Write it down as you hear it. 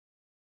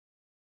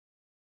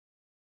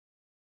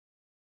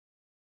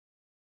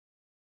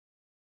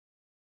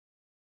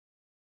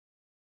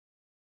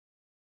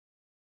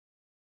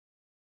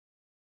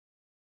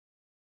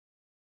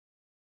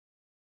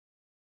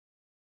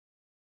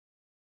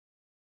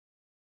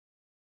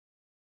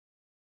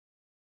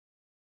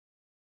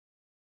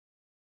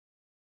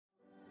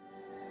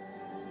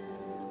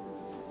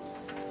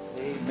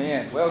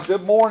Well,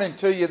 good morning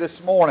to you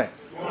this morning.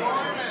 Good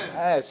morning.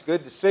 It's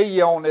good to see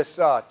you on this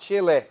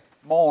chilly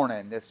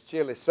morning, this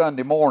chilly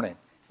Sunday morning.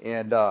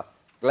 And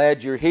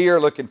glad you're here.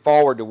 Looking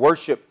forward to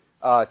worship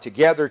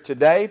together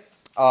today.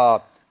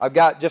 I've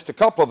got just a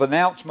couple of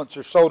announcements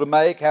or so to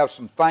make. Have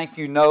some thank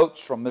you notes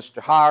from Mr.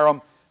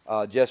 Hiram,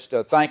 just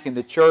thanking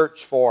the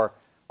church for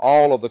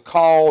all of the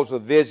calls, the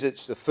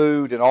visits, the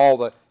food, and all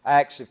the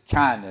acts of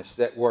kindness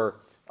that were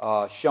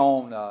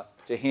shown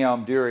to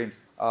him during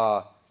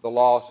the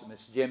loss of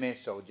Miss Jimmy.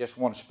 So just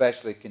want to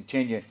especially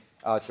continue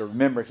to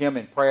remember him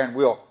in prayer,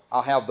 and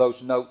I'll have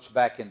those notes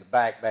back in the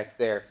back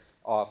there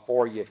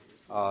for you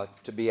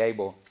to be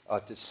able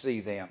to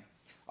see them.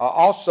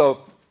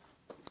 Also,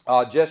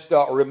 just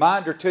a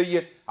reminder to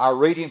you, our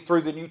reading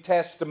through the New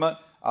Testament.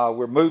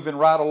 We're moving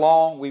right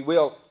along. We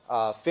will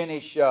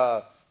finish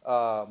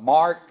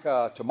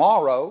Mark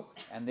tomorrow,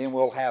 and then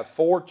we'll have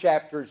 4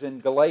 chapters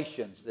in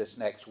Galatians this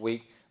next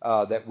week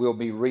that we'll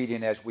be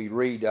reading as we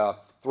read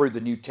through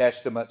the New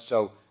Testament.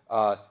 So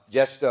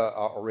just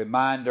a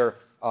reminder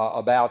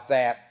about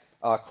that.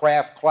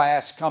 Craft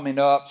class coming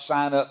up.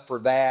 Sign up for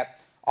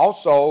that.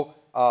 Also,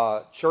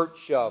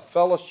 church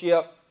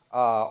fellowship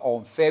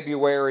on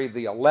February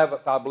the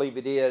 11th, I believe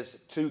it is,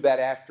 2 that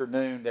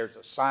afternoon. There's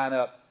a sign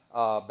up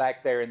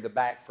back there in the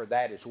back for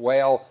that as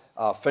well.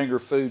 Finger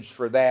foods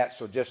for that.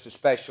 So just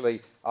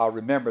especially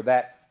remember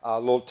that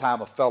little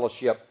time of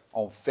fellowship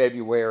on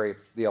February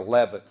the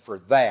 11th for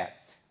that.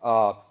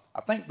 I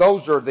think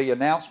those are the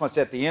announcements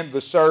at the end of the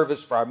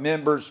service for our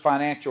members'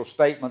 financial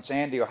statements.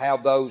 Andy will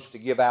have those to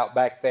give out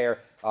back there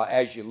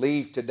as you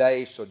leave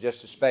today, so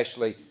just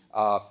especially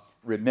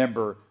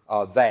remember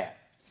that.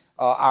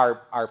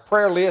 Our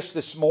prayer list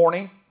this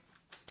morning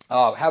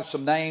have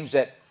some names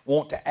that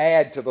want to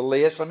add to the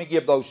list. Let me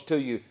give those to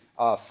you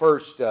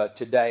first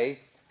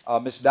today.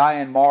 Miss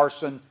Diane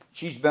Morrison,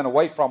 she's been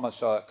away from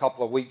us a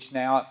couple of weeks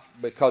now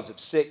because of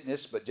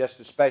sickness, but just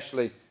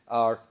especially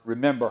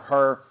remember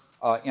her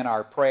in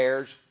our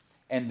prayers.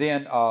 And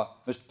then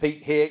Mr.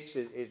 Pete Hicks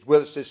is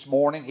with us this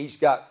morning. He's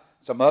got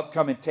some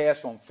upcoming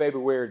tests on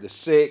February the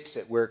 6th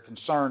that we're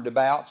concerned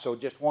about. So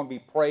just want to be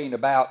praying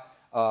about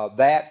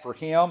that for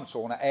him. So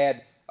I want to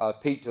add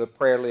Pete to the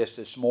prayer list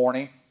this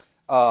morning.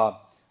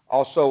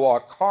 Also,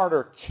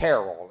 Carter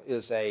Carroll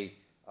is a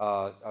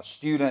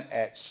student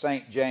at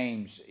St.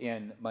 James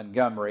in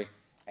Montgomery,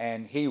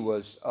 and he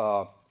was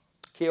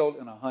killed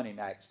in a hunting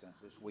accident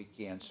this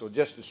weekend. So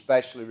just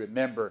especially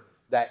remember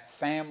that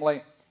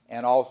family,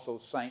 and also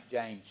St.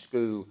 James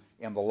School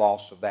in the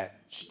loss of that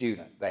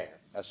student there.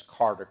 That's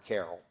Carter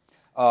Carroll.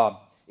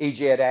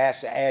 E.J. had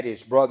asked to add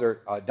his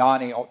brother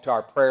Donnie to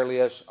our prayer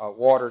list.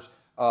 Waters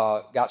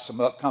got some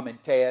upcoming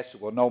tests.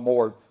 We'll know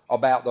more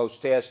about those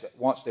tests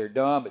once they're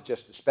done, but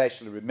just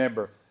especially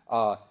remember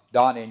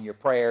Donnie in your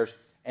prayers.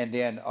 And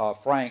then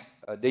Frank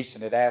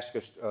Deason had asked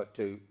us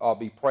to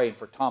be praying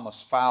for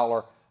Thomas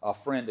Fowler, a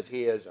friend of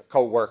his, a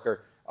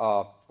co-worker,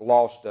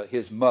 lost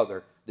his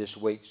mother this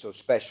week, so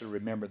especially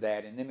remember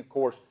that. And then, of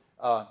course,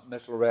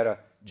 Miss Loretta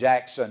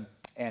Jackson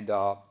and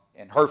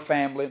her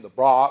family, the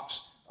Brocks,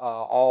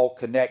 all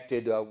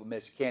connected with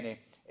Miss Kenny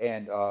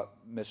and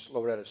Miss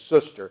Loretta's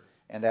sister,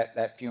 and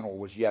that funeral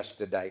was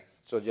yesterday.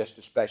 So just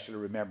especially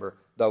remember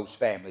those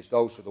families.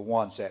 Those are the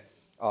ones that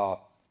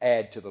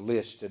add to the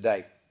list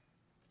today.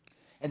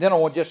 And then I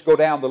want to just go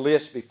down the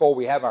list before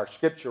we have our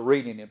scripture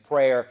reading and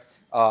prayer.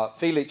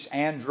 Felix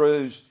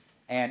Andrews,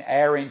 Ann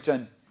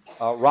Arrington,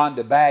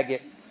 Rhonda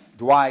Baggett,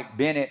 Dwight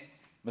Bennett,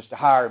 Mr.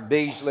 Hiram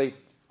Beasley,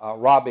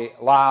 Robbie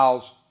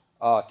Lyles,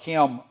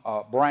 Kim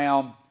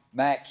Brown,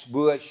 Max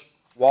Bush,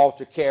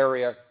 Walter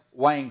Carrier,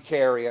 Wayne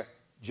Carrier,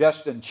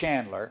 Justin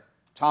Chandler,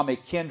 Tommy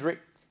Kendrick,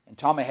 and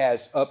Tommy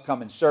has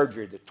upcoming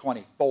surgery the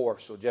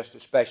 24th, so just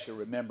especially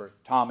remember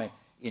Tommy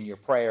in your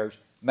prayers.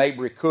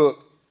 Mabry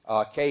Cook,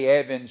 Kay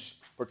Evans,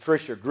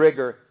 Patricia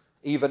Grigger,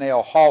 Evan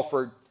L.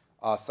 Hawford,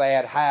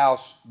 Thad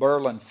House,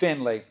 Berlin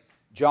Finley,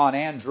 John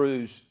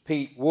Andrews,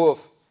 Pete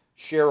Wolf,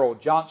 Cheryl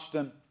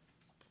Johnston,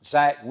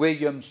 Zach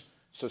Williams,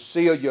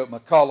 Cecilia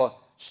McCullough,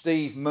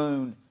 Steve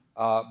Moon,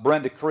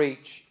 Brenda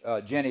Creech,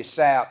 Jenny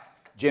Sapp,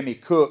 Jimmy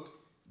Cook,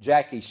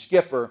 Jackie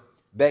Skipper,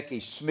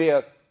 Becky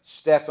Smith,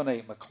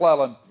 Stephanie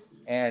McClellan,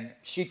 and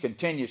she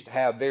continues to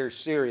have very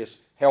serious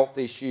health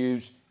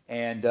issues,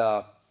 and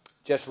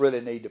just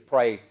really need to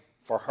pray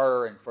for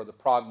her and for the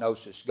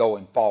prognosis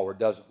going forward.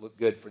 Doesn't look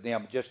good for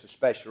them. Just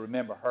especially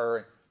remember her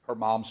and her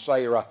mom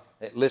Sarah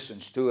that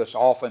listens to us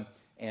often,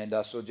 and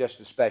so just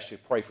especially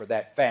pray for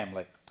that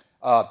family.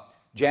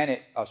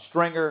 Janet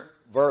Stringer,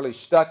 Verly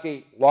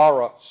Stuckey,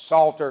 Laura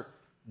Salter,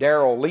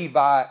 Darrell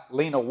Levi,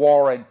 Lena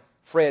Warren,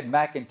 Fred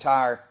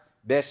McIntyre,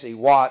 Bessie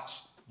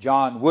Watts,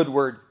 John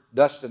Woodward,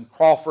 Dustin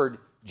Crawford,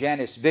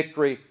 Janice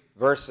Victory,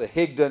 Versa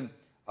Higdon,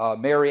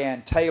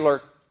 Marianne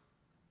Taylor,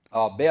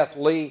 Beth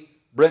Lee,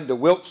 Brenda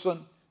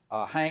Wilson,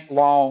 Hank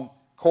Long,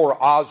 Cora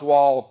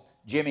Oswald,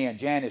 Jimmy and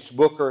Janice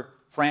Booker,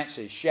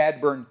 Francis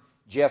Shadburn,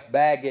 Jeff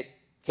Baggett,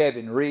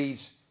 Kevin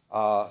Reeves,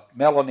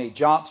 Melanie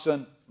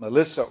Johnson,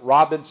 Melissa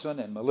Robinson,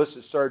 and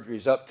Melissa's surgery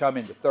is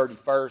upcoming the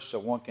 31st, so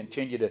one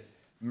continue to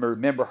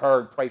remember her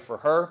and pray for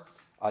her.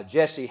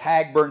 Jesse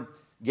Hagburn,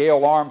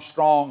 Gail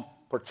Armstrong,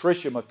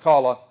 Patricia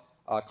McCullough,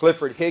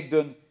 Clifford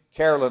Higdon,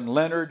 Carolyn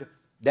Leonard,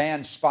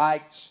 Dan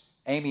Spikes,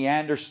 Amy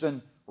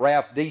Anderson,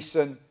 Ralph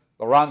Deason,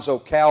 Lorenzo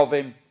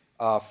Calvin,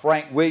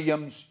 Frank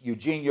Williams,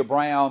 Eugenia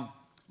Brown,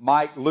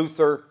 Mike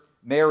Luther,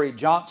 Mary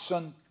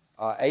Johnson,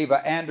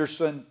 Ava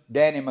Anderson,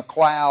 Danny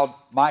McLeod,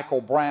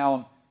 Michael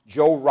Brown,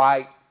 Joe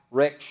Wright,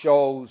 Rex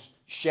Scholes,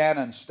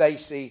 Shannon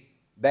Stacy,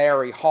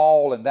 Barry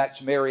Hall, and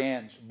that's Mary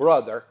Ann's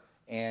brother,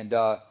 and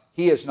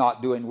he is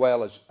not doing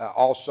well as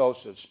also,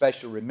 so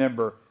especially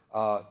remember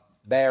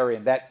Barry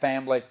and that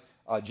family.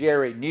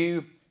 Jerry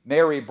New,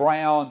 Mary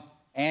Brown,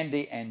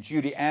 Andy and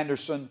Judy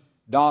Anderson,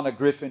 Donna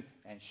Griffin,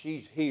 and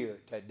she's here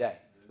today.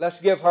 Let's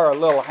give her a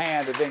little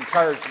hand of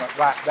encouragement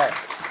right there.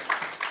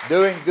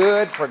 Doing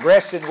good,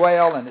 progressing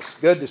well, and it's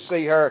good to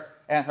see her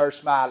and her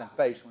smiling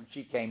face when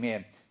she came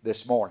in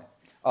this morning.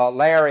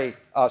 Larry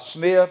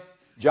Smith,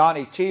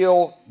 Johnny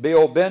Teal,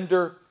 Bill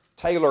Bender,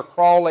 Taylor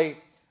Crawley,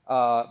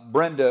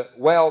 Brenda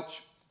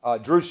Welch,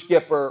 Drew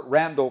Skipper,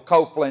 Randall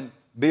Copeland,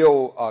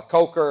 Bill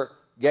Coker,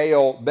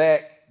 Gail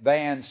Beck,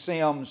 Van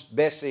Sims,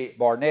 Bessie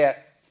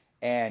Barnett,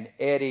 and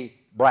Eddie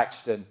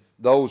Braxton.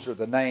 Those are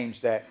the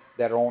names that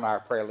are on our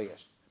prayer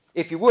list.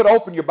 If you would,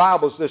 open your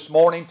Bibles this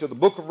morning to the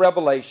book of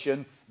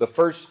Revelation, the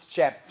first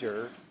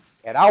chapter.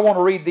 And I want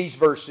to read these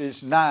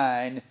verses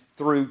 9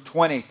 through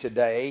 20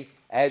 today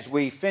as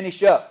we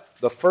finish up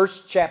the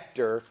first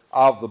chapter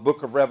of the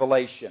book of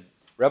Revelation.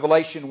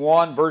 Revelation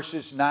 1,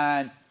 verses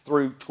 9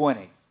 through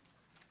 20.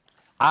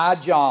 I,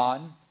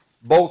 John,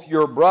 both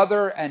your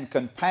brother and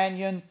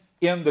companion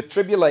in the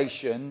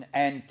tribulation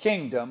and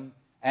kingdom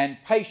and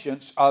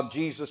patience of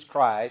Jesus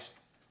Christ,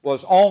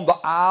 was on the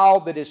isle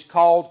that is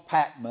called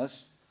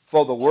Patmos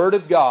for the word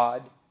of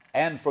God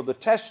and for the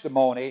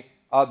testimony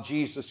of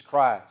Jesus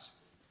Christ.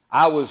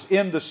 I was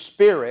in the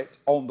Spirit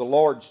on the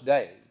Lord's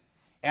day,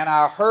 and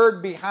I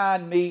heard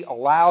behind me a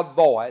loud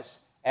voice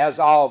as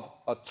of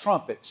a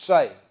trumpet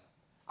say,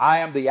 I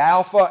am the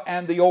Alpha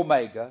and the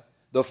Omega,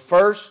 the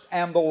first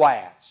and the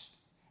last.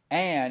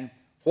 And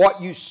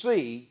what you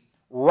see,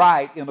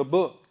 write in a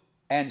book,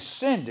 and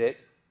send it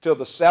to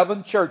the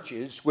 7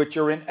 churches which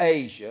are in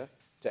Asia,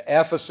 to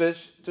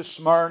Ephesus, to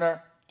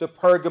Smyrna, to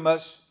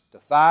Pergamos, to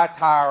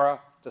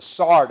Thyatira, to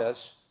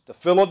Sardis, to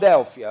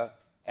Philadelphia,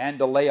 and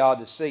to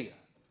Laodicea.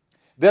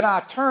 Then I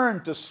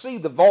turned to see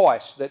the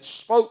voice that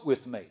spoke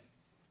with me.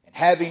 And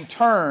having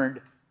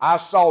turned, I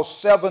saw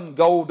 7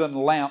 golden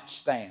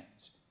lampstands.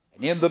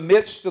 And in the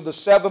midst of the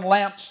 7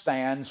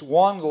 lampstands,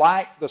 one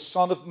like the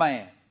Son of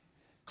Man,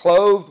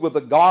 clothed with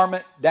a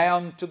garment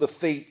down to the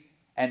feet,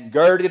 and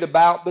girded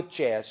about the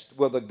chest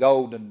with a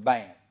golden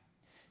band.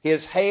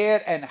 His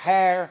head and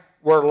hair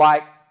were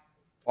like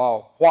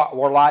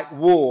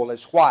wool,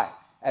 as white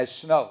as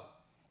snow,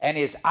 and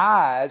his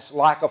eyes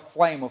like a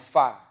flame of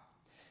fire.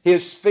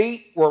 His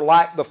feet were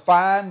like the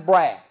fine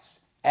brass,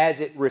 as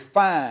it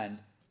refined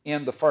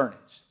in the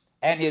furnace,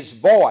 and his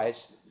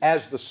voice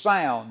as the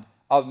sound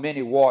of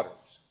many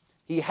waters.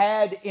 He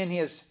had in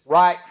his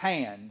right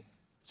hand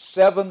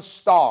 7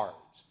 stars.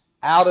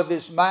 Out of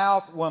his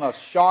mouth went a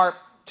sharp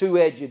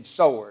 2-edged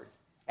sword,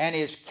 and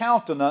his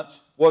countenance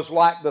was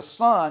like the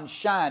sun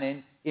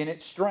shining in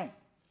its strength.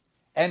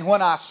 And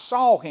when I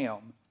saw him,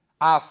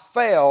 I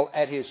fell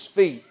at his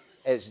feet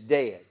as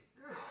dead.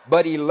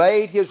 But he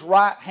laid his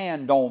right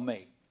hand on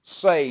me,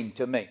 saying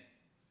to me,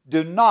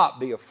 do not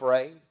be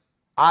afraid.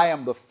 I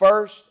am the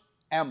first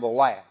and the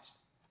last.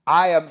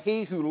 I am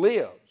he who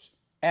lives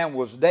and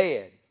was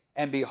dead,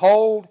 and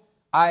behold,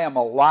 I am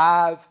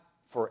alive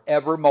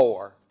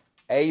forevermore.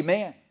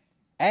 Amen.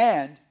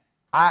 And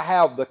I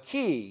have the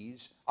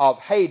keys of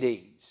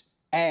Hades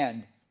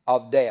and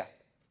of death.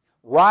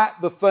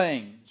 Write the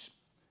things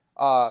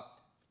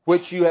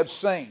which you have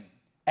seen,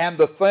 and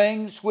the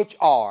things which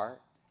are,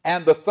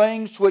 and the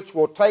things which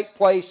will take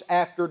place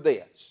after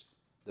this.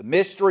 The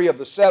mystery of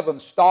the 7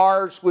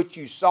 stars which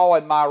you saw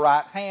in my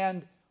right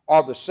hand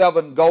are the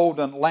 7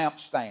 golden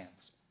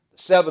lampstands. The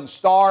 7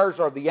 stars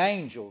are the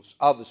angels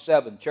of the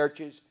 7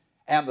 churches,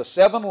 and the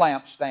 7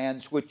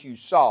 lampstands which you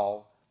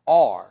saw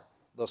are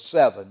the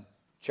 7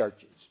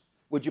 churches.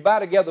 Would you bow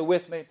together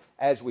with me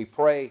as we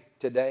pray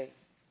today?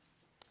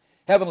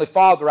 Heavenly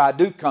Father, I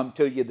do come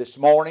to you this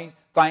morning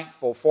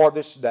thankful for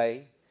this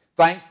day,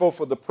 thankful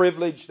for the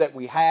privilege that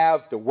we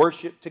have to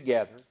worship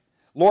together.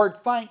 Lord,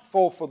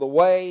 thankful for the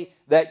way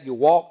that you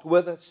walked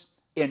with us,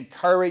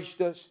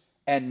 encouraged us,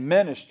 and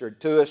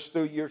ministered to us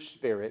through your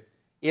Spirit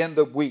in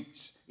the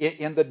weeks,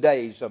 in the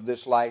days of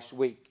this last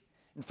week.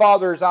 And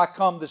Father, as I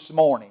come this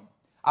morning,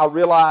 I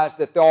realize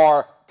that there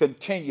are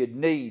continued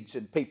needs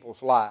in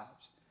people's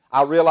lives.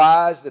 I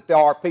realize that there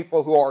are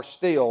people who are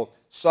still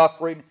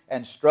suffering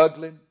and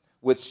struggling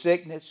with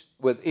sickness,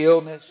 with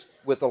illness,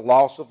 with the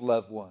loss of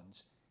loved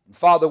ones. And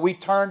Father, we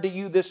turn to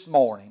you this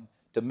morning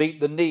to meet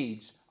the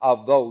needs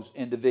of those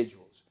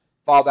individuals.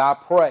 Father, I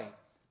pray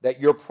that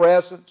your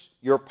presence,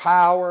 your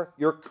power,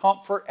 your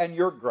comfort, and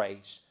your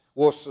grace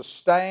will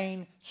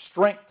sustain,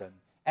 strengthen,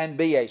 and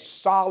be a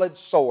solid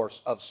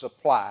source of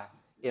supply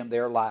in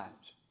their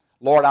lives.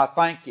 Lord, I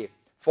thank you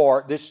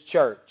for this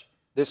church,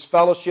 this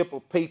fellowship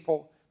of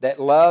people that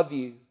love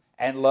you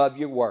and love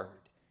your word.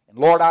 And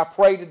Lord, I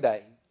pray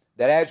today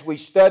that as we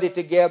study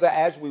together,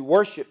 as we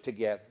worship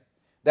together,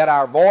 that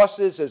our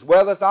voices as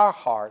well as our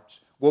hearts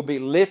will be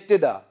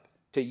lifted up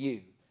to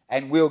you,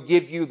 and we'll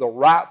give you the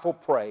rightful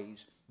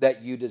praise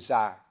that you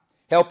desire.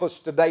 Help us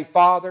today,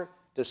 Father,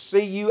 to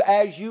see you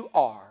as you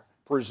are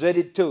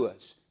presented to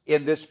us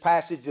in this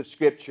passage of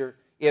Scripture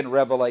in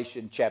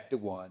Revelation chapter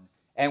 1.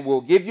 And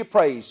we'll give you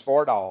praise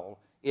for it all.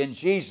 In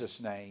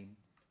Jesus' name,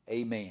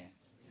 amen.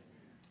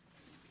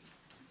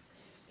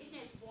 Isn't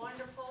it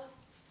wonderful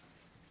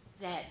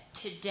that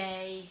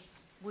today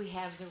we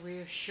have the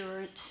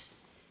reassurance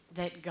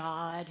that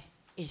God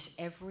is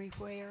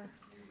everywhere?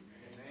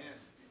 Amen.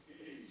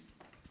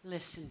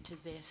 Listen to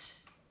this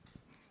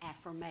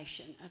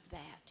affirmation of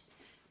that.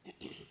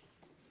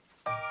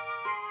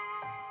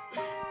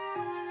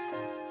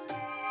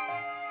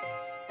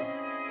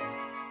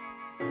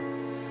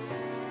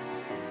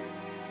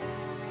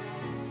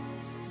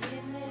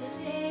 In this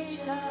age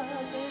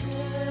of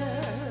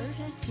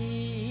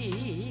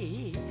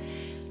certainty,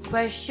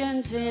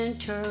 questions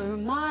enter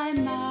my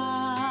mind.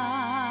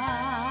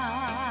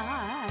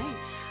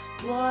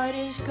 What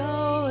is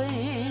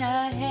going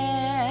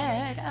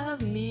ahead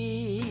of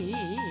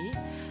me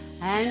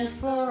and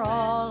for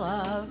all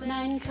of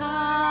mankind?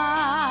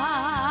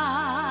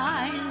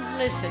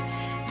 Listen,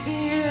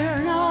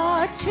 fear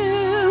not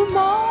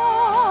tomorrow.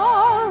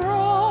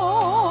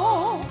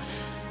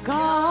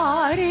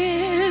 God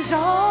is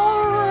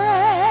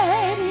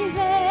already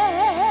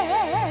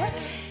there.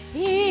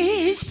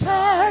 He's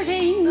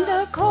charting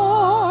the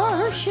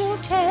course you'll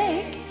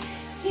take.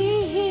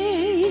 He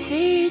hears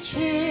each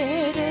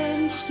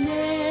hidden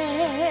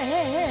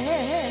snare.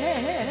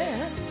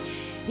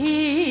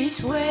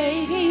 He's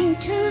waiting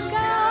to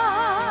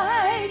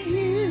guide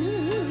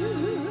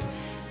you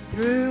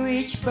through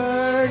each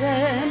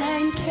burden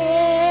and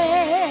care.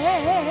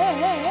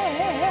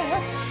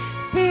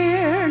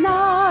 Fear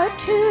not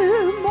tomorrow.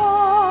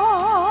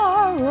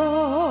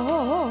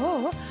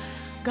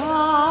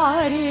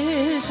 God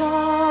is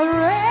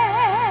already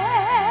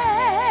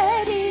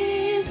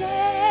there.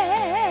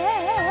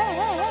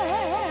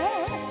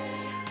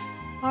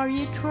 Are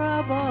you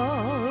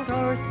troubled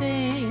or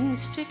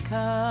things to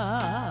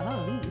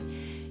come?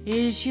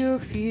 Is your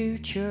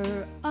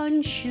future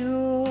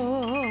unsure?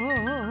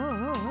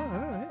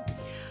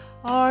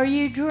 Are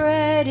you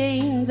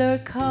dreading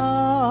the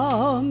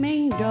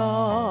coming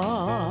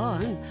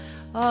dawn?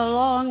 A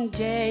long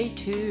day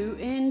to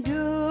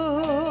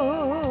endure.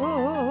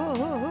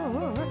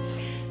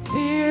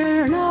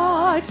 Fear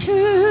not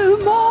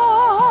tomorrow.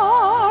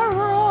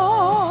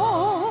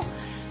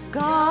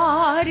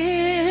 God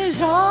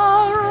is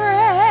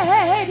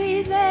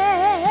already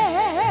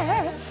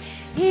there.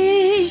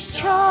 He's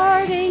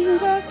charting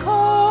the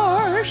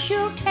course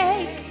you'll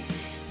take.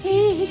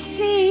 He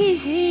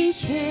sees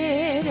each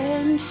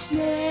hidden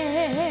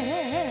snare.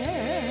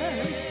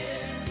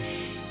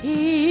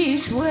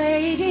 He's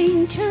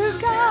waiting to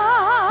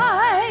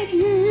guide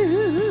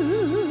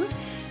you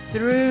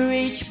through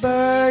each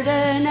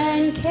burden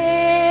and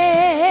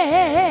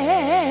care.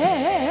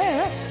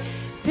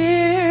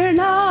 Fear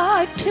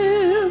not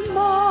tomorrow.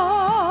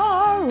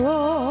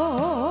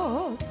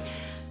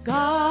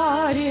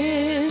 God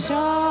is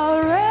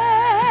already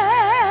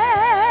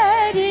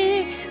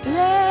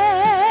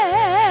there.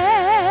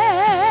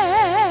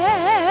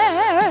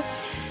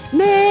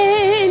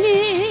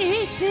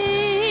 Many things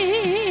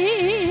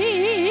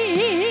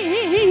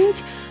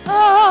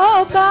are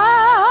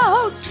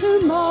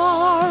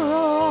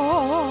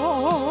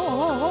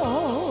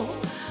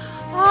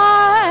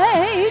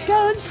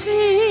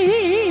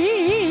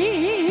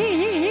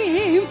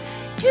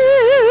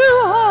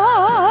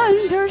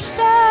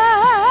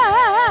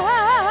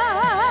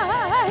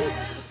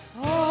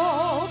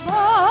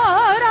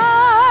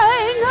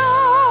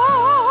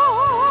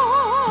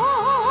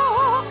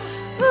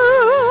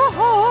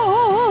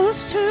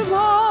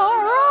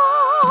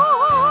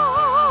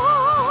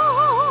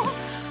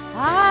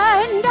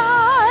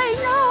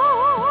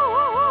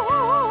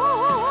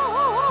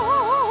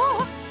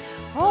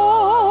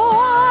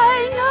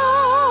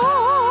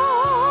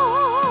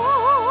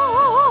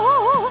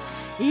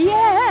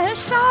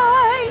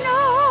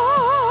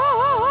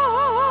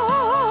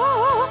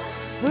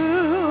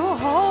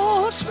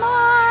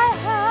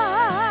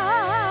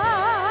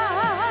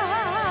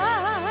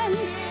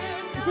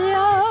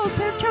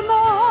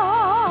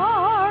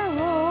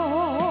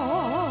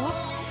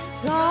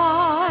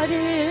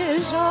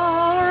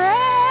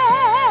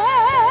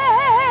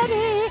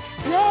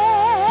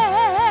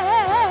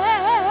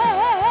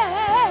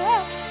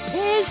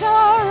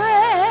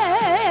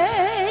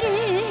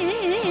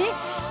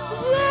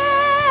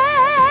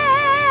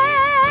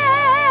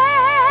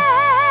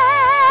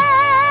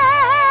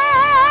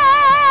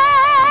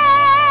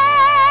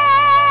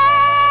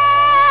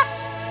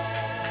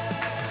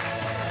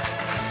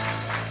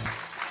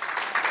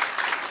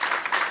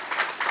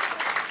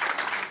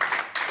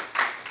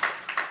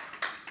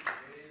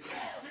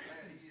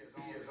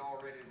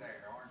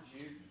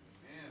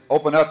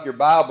Open up your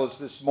Bibles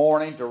this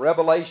morning to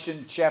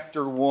Revelation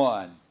chapter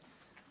 1.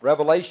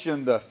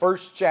 Revelation, the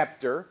first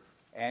chapter,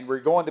 and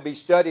we're going to be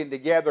studying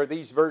together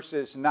these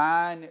verses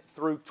 9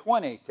 through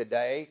 20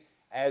 today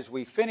as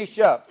we finish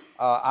up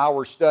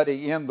our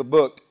study in the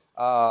book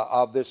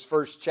of this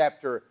first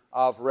chapter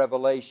of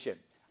Revelation.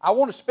 I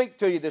want to speak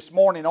to you this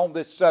morning on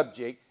this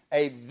subject,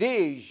 a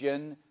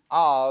vision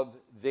of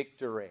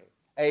victory.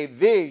 A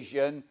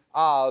vision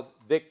of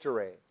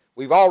victory.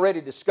 We've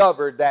already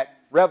discovered that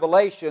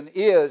Revelation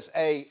is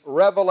a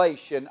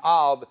revelation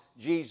of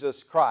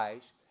Jesus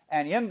Christ.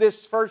 And in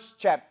this first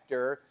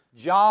chapter,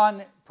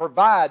 John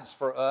provides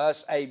for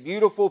us a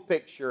beautiful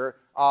picture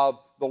of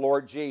the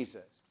Lord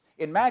Jesus.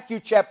 In Matthew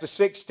chapter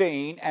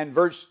 16 and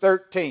verse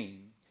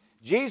 13,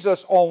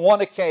 Jesus on one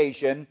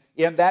occasion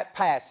in that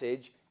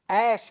passage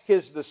asked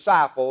His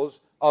disciples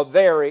a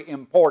very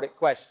important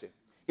question.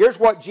 Here's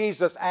what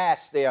Jesus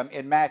asked them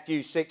in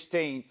Matthew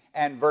 16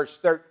 and verse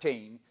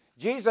 13.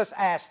 Jesus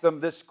asked them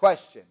this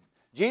question.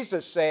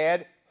 Jesus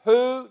said,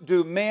 "Who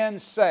do men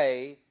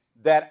say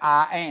that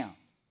I am?"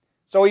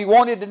 So He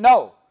wanted to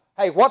know,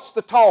 hey, what's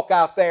the talk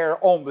out there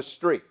on the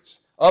streets,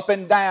 up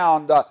and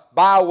down the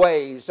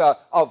byways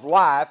of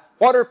life?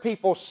 What are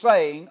people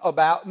saying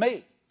about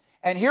me?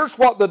 And here's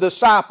what the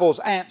disciples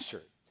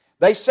answered.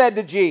 They said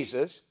to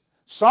Jesus,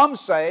 "Some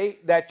say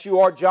that you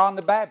are John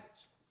the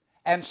Baptist,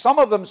 and some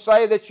of them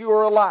say that you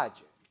are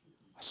Elijah.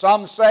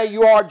 Some say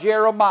you are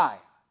Jeremiah,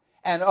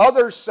 and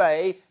others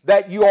say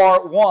that you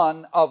are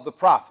one of the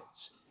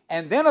prophets."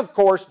 And then, of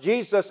course,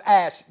 Jesus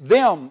asked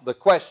them the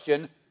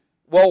question,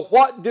 well,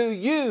 what do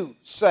you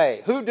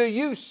say? Who do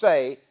you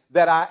say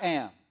that I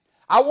am?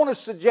 I want to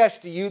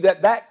suggest to you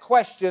that that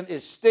question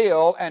is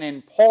still an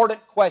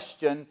important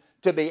question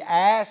to be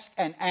asked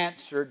and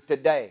answered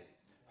today.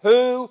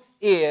 Who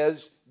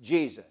is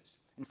Jesus?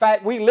 In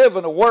fact, we live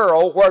in a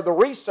world where the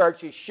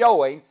research is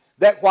showing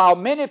that while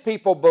many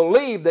people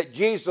believe that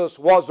Jesus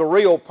was a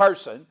real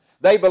person,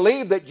 they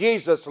believe that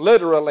Jesus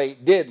literally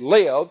did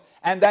live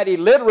and that He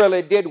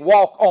literally did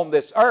walk on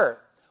this earth.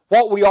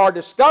 What we are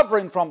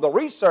discovering from the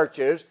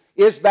researchers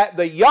is that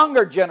the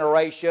younger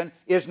generation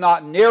is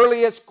not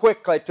nearly as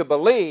quickly to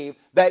believe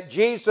that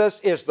Jesus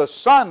is the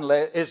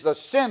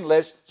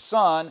sinless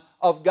Son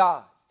of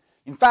God.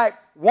 In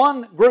fact,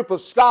 one group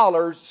of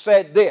scholars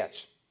said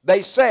this.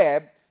 They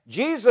said,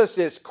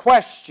 Jesus'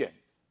 question,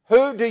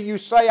 "Who do you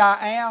say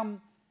I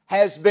am?"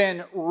 has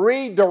been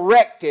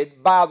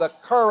redirected by the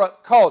current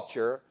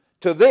culture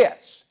to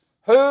this: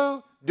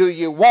 "Who do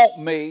you want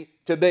me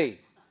to be?"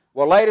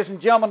 Well, ladies and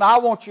gentlemen, I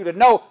want you to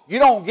know you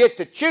don't get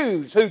to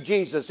choose who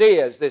Jesus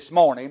is this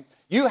morning.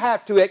 You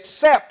have to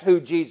accept who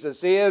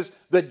Jesus is,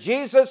 the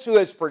Jesus who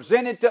is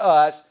presented to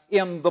us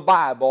in the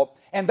Bible.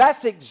 And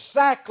that's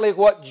exactly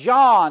what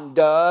John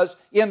does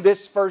in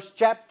this first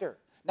chapter.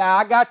 Now,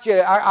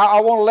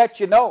 I want to let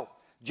you know,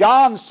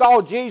 John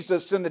saw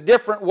Jesus in a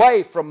different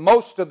way from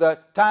most of the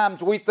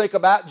times we think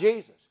about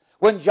Jesus.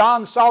 When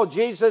John saw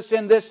Jesus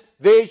in this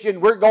vision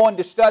we're going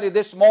to study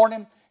this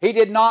morning, he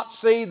did not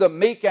see the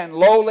meek and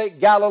lowly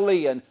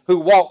Galilean who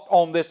walked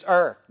on this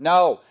earth.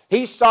 No,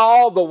 he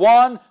saw the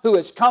one who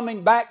is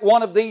coming back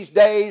one of these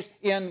days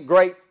in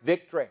great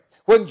victory.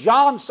 When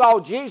John saw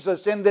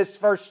Jesus in this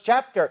first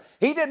chapter,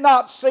 he did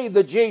not see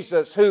the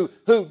Jesus who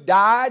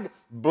died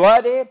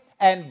bloody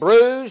and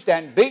bruised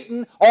and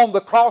beaten on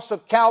the cross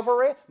of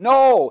Calvary.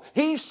 No,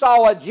 he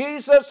saw a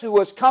Jesus who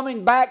was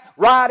coming back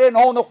riding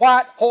on a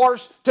white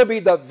horse to be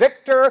the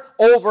victor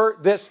over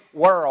this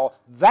world.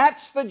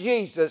 That's the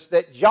Jesus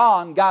that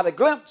John got a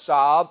glimpse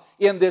of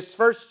in this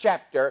first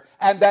chapter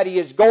and that he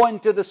is going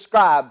to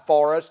describe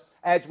for us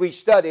as we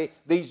study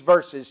these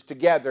verses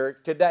together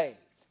today.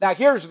 Now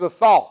here's the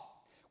thought.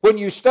 When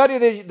you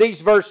study these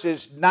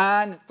verses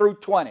 9 through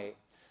 20,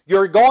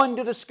 you're going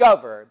to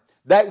discover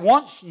that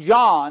once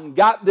John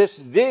got this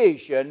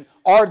vision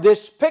or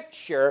this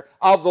picture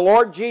of the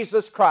Lord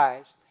Jesus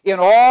Christ in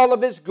all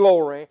of His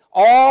glory,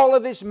 all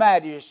of His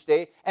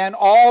majesty, and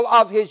all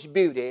of His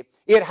beauty,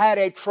 it had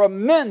a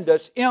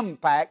tremendous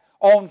impact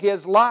on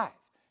his life.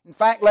 In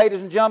fact,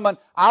 ladies and gentlemen,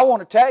 I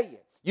want to tell you,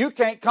 you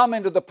can't come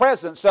into the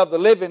presence of the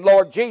living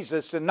Lord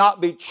Jesus and not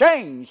be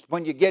changed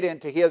when you get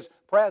into His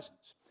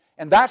presence.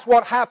 And that's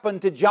what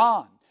happened to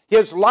John.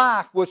 His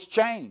life was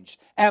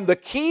changed. And the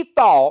key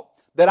thought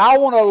that I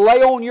want to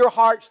lay on your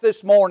hearts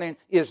this morning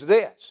is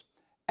this: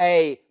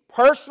 a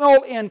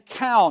personal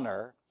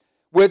encounter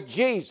with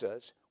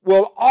Jesus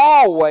will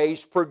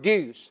always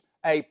produce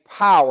a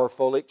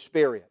powerful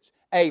experience.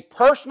 A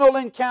personal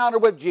encounter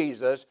with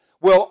Jesus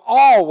will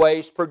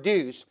always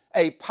produce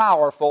a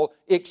powerful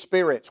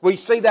experience. We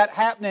see that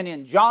happening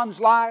in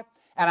John's life,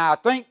 and I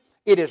think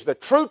it is the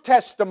true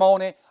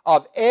testimony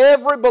of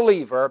every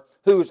believer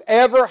who's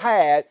ever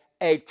had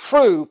a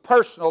true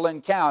personal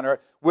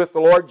encounter with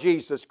the Lord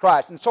Jesus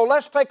Christ. And so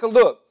let's take a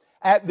look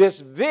at this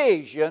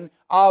vision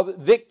of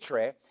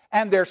victory.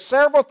 And there are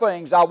several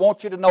things I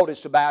want you to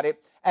notice about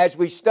it as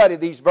we study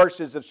these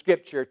verses of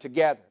Scripture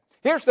together.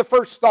 Here's the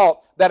first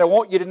thought that I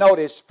want you to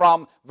notice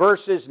from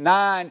verses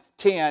 9,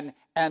 10,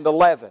 and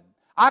 11.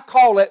 I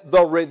call it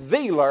the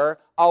revealer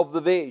of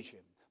the vision.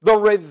 The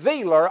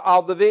revealer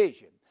of the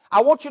vision.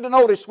 I want you to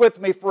notice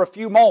with me for a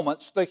few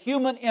moments the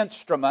human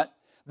instrument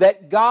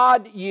that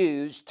God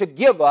used to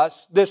give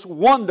us this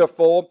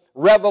wonderful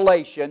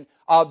revelation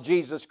of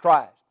Jesus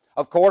Christ.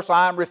 Of course,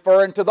 I'm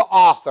referring to the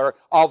author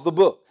of the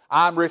book.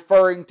 I'm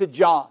referring to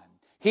John.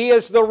 He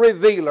is the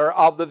revealer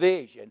of the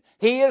vision.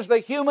 He is the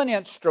human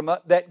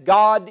instrument that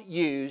God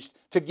used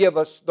to give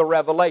us the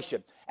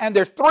revelation. And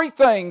there's three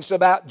things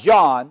about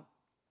John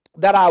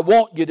that I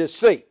want you to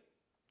see.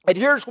 And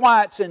here's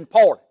why it's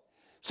important.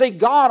 See,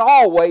 God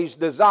always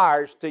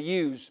desires to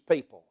use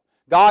people.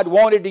 God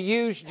wanted to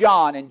use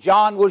John, and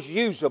John was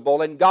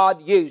usable, and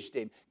God used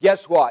him.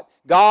 Guess what?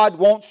 God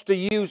wants to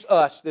use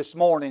us this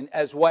morning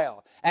as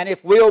well. And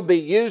if we'll be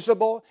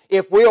usable,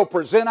 if we'll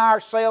present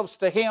ourselves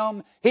to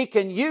Him, He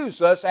can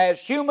use us as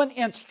human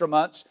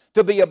instruments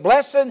to be a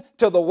blessing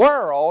to the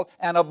world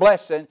and a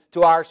blessing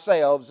to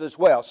ourselves as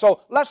well.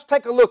 So let's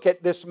take a look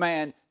at this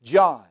man,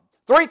 John.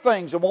 Three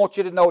things I want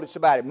you to notice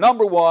about him.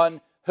 Number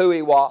one, who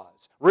he was.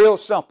 Real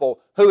simple,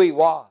 who he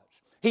was.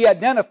 He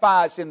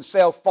identifies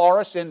himself for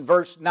us in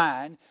verse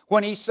 9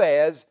 when he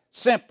says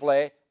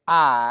simply,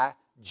 I,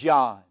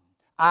 John.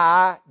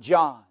 I,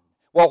 John.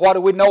 Well, what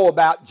do we know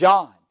about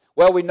John?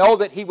 Well, we know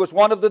that he was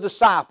one of the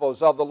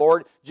disciples of the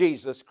Lord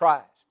Jesus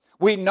Christ.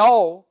 We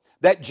know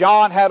that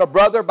John had a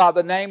brother by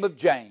the name of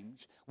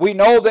James. We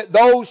know that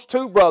those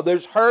two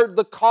brothers heard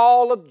the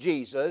call of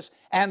Jesus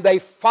and they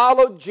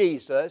followed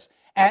Jesus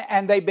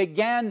and they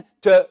began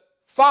to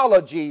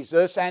follow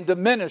Jesus and to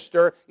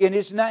minister in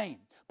His name.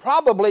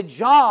 Probably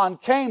John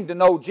came to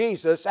know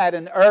Jesus at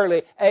an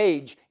early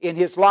age in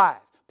his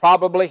life.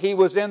 Probably he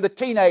was in the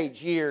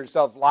teenage years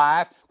of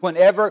life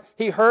whenever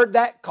he heard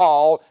that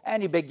call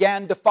and he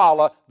began to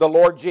follow the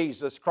Lord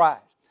Jesus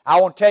Christ.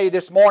 I want to tell you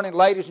this morning,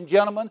 ladies and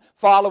gentlemen,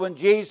 following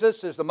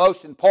Jesus is the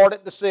most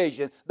important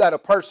decision that a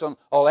person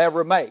will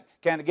ever make.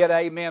 Can I get an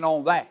amen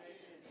on that?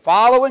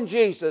 Following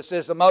Jesus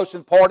is the most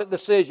important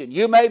decision.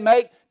 You may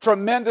make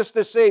tremendous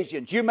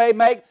decisions. You may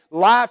make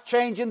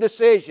life-changing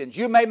decisions.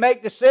 You may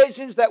make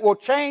decisions that will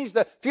change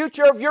the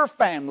future of your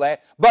family,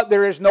 but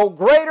there is no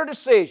greater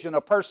decision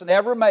a person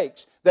ever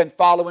makes than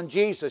following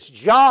Jesus.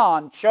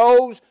 John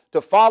chose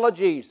to follow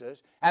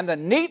Jesus, and the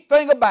neat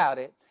thing about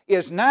it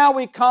is now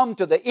we come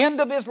to the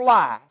end of his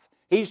life.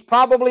 He's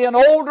probably an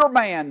older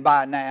man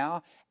by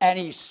now, and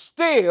he's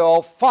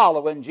still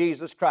following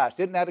Jesus Christ.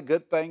 Isn't that a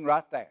good thing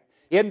right there?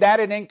 Isn't that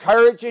an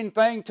encouraging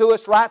thing to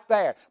us right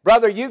there?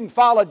 Brother, you can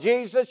follow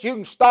Jesus, you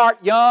can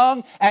start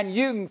young, and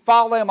you can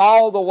follow Him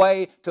all the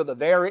way to the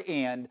very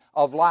end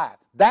of life.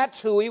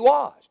 That's who He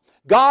was.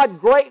 God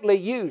greatly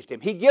used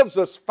Him. He gives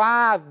us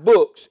 5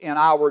 books in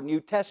our New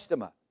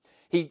Testament.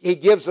 He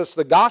gives us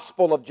the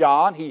Gospel of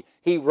John.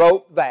 He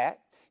wrote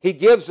that. He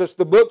gives us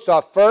the books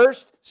of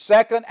 1st,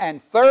 2nd,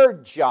 and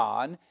 3rd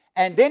John,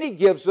 and then He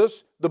gives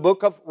us the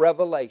book of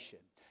Revelation.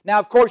 Now,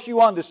 of course,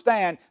 you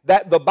understand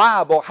that the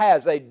Bible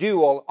has a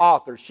dual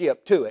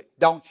authorship to it,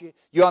 don't you?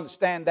 You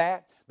understand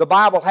that? The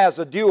Bible has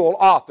a dual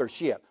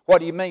authorship. What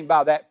do you mean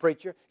by that,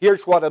 preacher?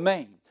 Here's what I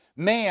mean.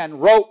 Men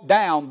wrote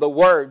down the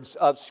words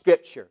of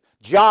Scripture.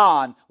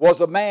 John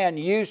was a man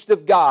used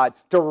of God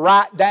to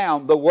write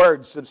down the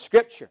words of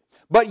Scripture.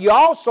 But you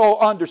also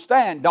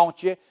understand,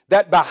 don't you,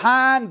 that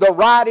behind the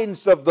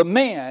writings of the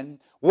men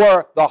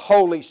were the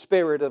Holy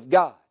Spirit of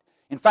God.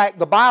 In fact,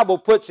 the Bible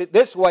puts it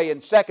this way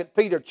in 2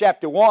 Peter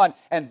chapter 1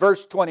 and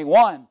verse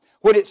 21,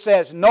 when it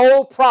says,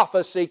 no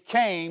prophecy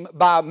came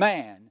by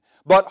man,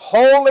 but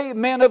holy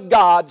men of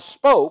God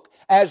spoke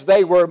as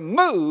they were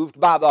moved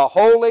by the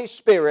Holy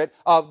Spirit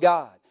of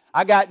God.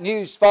 I got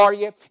news for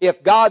you.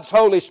 If God's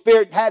Holy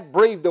Spirit had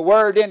breathed a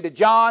word into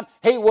John,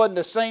 he wouldn't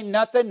have seen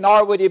nothing,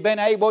 nor would he have been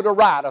able to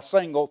write a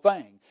single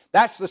thing.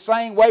 That's the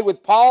same way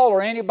with Paul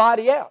or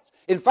anybody else.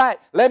 In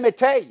fact, let me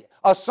tell you,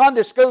 a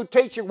Sunday school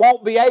teacher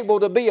won't be able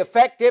to be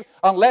effective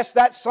unless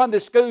that Sunday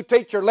school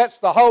teacher lets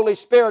the Holy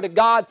Spirit of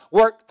God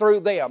work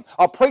through them.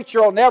 A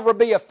preacher will never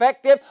be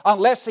effective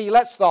unless he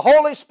lets the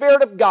Holy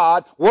Spirit of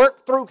God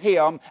work through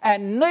him,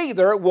 and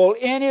neither will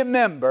any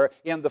member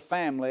in the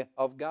family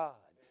of God.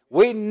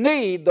 We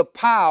need the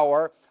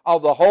power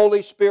of the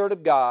Holy Spirit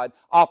of God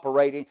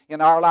operating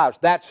in our lives.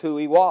 That's who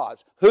he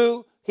was.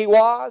 Who he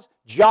was?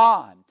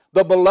 John,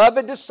 the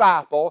beloved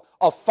disciple,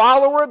 a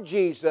follower of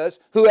Jesus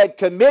who had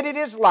committed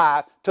his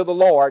life to the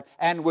Lord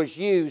and was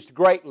used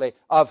greatly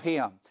of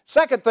Him.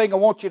 Second thing I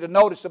want you to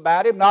notice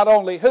about him, not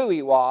only who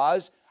he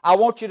was, I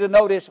want you to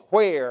notice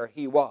where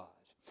he was.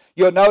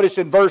 You'll notice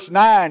in verse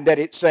 9 that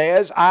it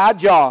says, I,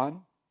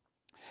 John,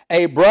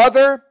 a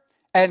brother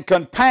and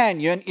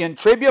companion in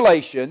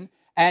tribulation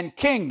and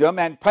kingdom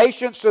and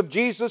patience of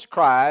Jesus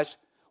Christ,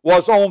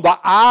 was on the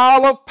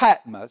Isle of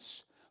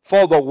Patmos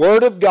for the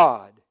Word of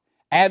God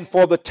and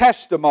for the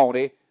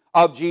testimony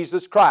of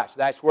Jesus Christ.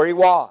 That's where he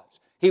was.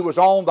 He was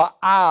on the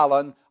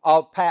island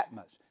of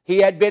Patmos. He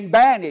had been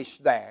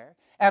banished there.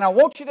 And I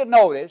want you to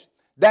notice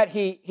that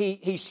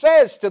he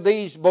says to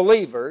these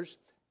believers,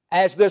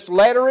 as this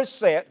letter is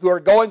sent, who are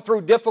going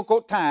through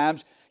difficult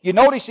times, you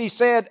notice he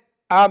said,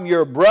 I'm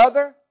your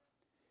brother.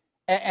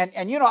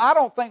 And you know, I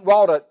don't think we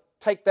ought to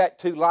take that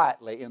too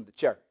lightly in the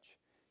church.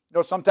 You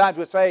know, sometimes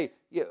we say,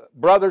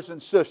 brothers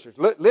and sisters.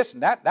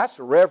 Listen, that's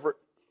a reverent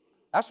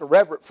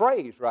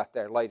phrase right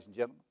there, ladies and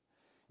gentlemen.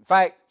 In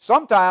fact,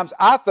 sometimes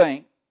I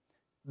think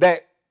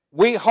that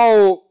we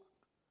hold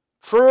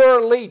truer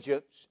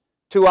allegiance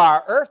to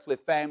our earthly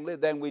family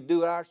than we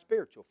do our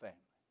spiritual family.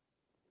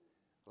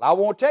 Well, I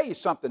want to tell you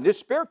something. This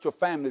spiritual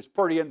family is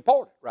pretty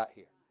important right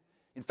here.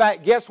 In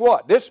fact, guess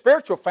what? This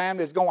spiritual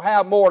family is going to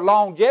have more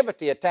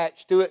longevity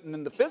attached to it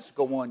than the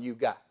physical one you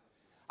got.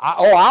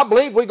 I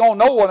believe we're going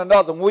to know one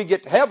another when we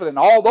get to heaven and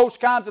all those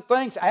kinds of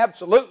things.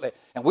 Absolutely.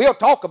 And we'll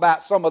talk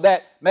about some of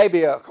that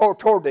maybe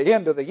toward the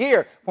end of the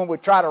year when we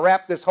try to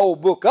wrap this whole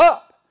book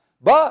up.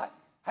 But,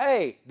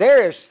 hey,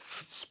 there is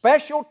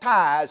special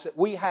ties that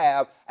we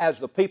have as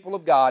the people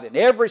of God. And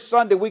every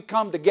Sunday we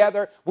come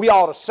together, we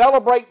ought to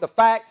celebrate the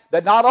fact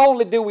that not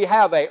only do we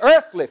have an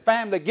earthly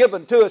family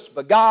given to us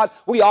by God,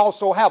 we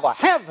also have a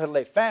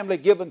heavenly family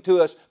given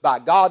to us by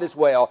God as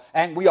well.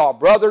 And we are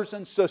brothers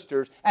and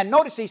sisters. And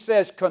notice he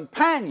says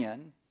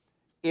companion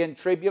in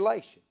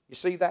tribulation. You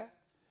see that?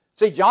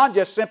 See, John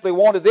just simply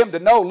wanted them to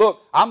know,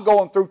 look, I'm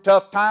going through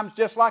tough times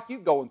just like you're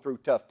going through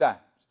tough times.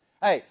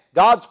 Hey,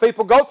 God's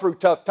people go through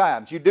tough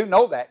times. You do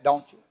know that,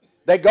 don't you?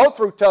 They go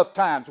through tough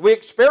times. We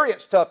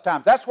experience tough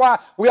times. That's why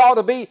we ought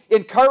to be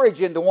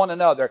encouraging to one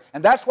another.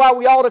 And that's why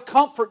we ought to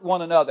comfort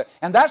one another.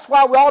 And that's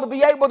why we ought to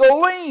be able to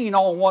lean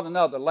on one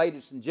another,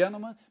 ladies and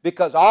gentlemen,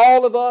 because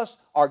all of us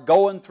are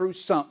going through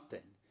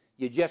something.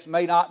 You just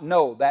may not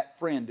know that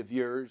friend of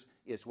yours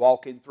is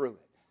walking through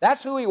it.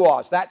 That's who he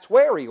was. That's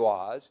where he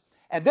was.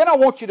 And then I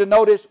want you to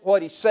notice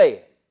what he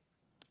said.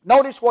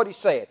 Notice what he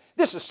said.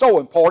 This is so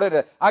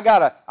important. I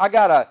gotta,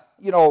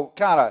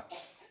 kind of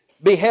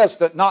be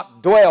hesitant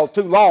not dwell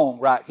too long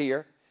right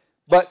here.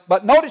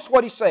 But notice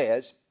what he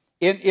says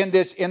in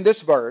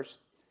this verse.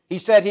 He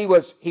said he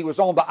was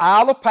on the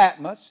Isle of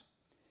Patmos,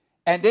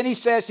 and then he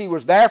says he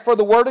was there for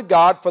the Word of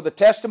God, for the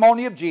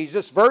testimony of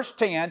Jesus. Verse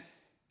 10,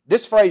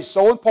 this phrase is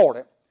so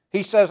important.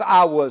 He says,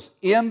 I was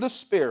in the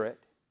Spirit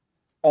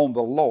on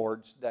the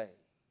Lord's day.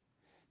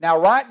 Now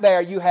right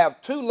there you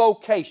have two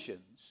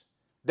locations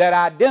that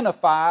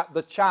identify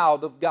the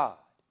child of God.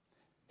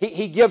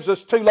 He gives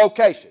us two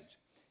locations.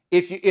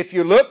 If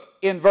you look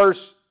in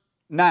verse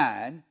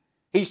 9,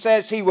 he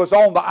says he was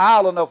on the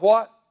island of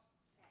what?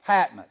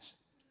 Patmos.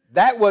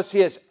 That was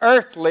his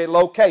earthly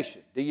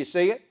location. Do you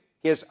see it?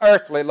 His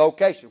earthly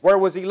location. Where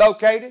was he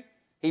located?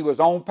 He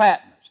was on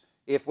Patmos.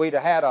 If we'd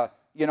have had a,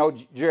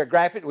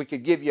 geographic, we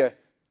could give you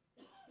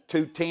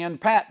 210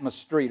 Patmos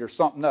Street or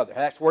something other.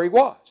 That's where he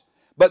was.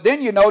 But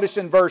then you notice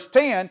in verse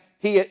 10,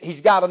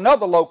 he's got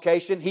another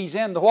location. He's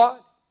in the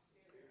what?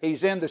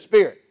 He's in the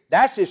Spirit.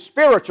 That's his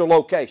spiritual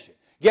location.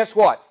 Guess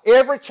what?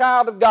 Every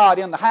child of God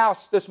in the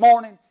house this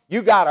morning,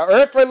 you got an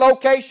earthly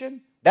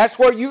location. That's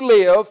where you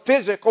live,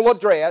 physical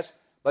address.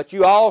 But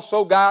you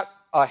also got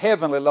a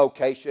heavenly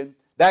location.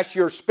 That's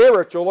your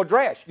spiritual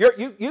address.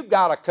 You've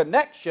got a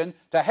connection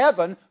to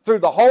heaven through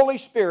the Holy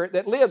Spirit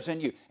that lives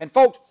in you. And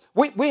folks,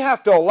 we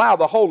have to allow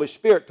the Holy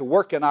Spirit to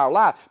work in our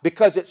life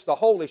because it's the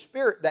Holy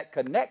Spirit that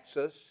connects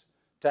us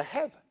to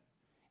heaven.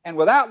 And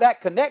without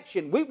that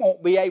connection, we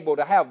won't be able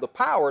to have the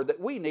power that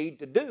we need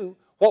to do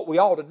what we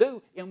ought to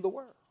do in the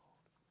world.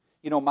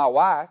 You know, my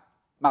wife,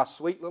 my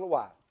sweet little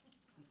wife,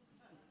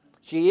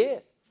 she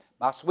is.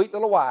 My sweet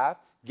little wife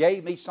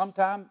gave me some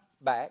time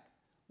back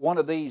one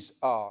of these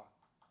trail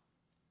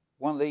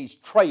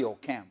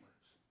cameras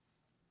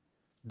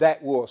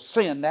that will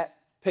send that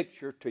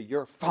picture to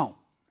your phone.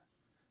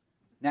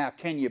 Now,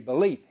 can you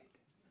believe it?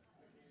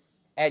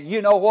 And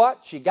you know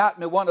what? She got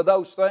me one of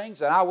those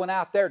things, and I went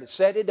out there to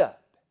set it up.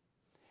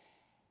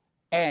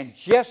 And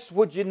just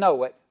would you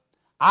know it,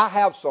 I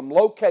have some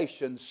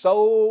locations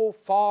so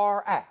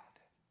far out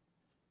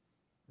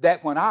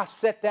that when I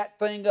set that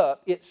thing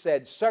up, it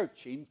said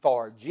searching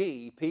for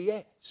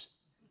GPS.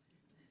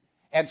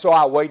 And so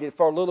I waited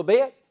for a little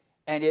bit,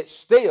 and it's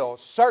still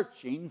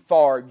searching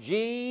for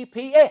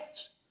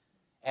GPS.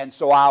 And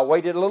so I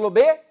waited a little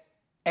bit,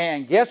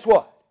 and guess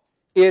what?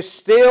 It's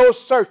still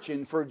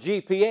searching for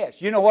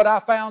GPS. You know what I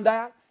found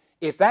out?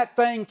 If that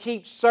thing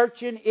keeps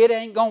searching, it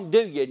ain't going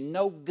to do you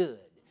no good.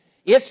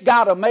 It's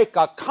got to make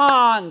a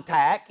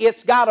contact.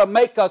 It's got to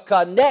make a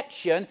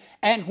connection.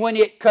 And when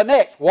it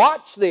connects,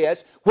 watch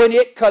this, when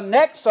it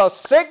connects a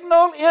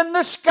signal in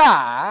the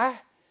sky,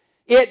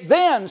 it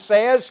then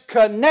says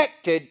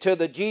connected to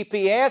the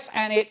GPS,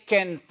 and it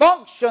can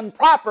function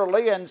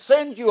properly and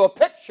send you a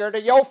picture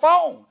to your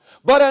phone.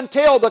 But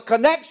until the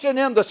connection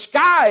in the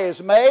sky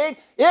is made,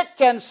 it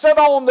can sit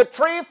on the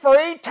tree for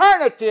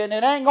eternity and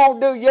it ain't going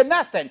to do you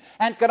nothing.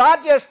 And could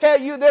I just tell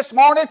you this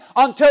morning,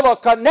 until a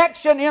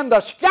connection in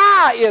the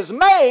sky is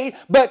made,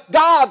 but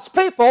God's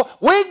people,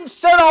 we can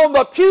sit on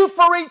the pew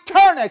for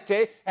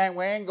eternity and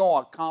we ain't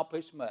going to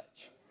accomplish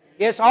much.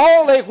 It's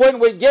only when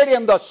we get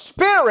in the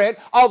Spirit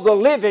of the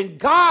living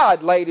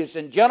God, ladies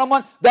and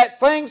gentlemen, that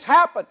things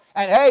happen.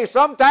 And hey,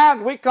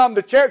 sometimes we come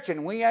to church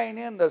and we ain't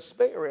in the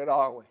Spirit,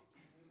 are we?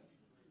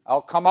 Oh,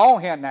 come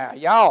on here now,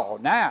 y'all.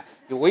 Now,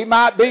 we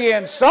might be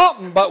in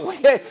something, but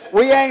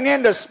we ain't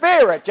in the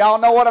spirit. Y'all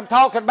know what I'm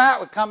talking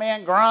about? We come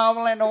in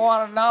grumbling to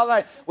one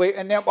another. We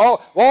can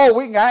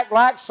act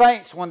like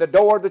saints when the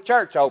door of the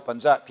church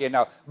opens up, you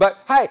know. But,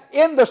 hey,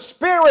 in the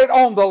spirit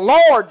on the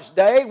Lord's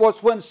Day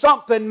was when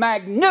something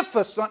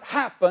magnificent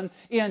happened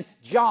in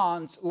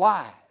John's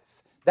life.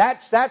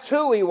 That's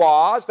who he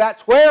was.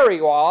 That's where he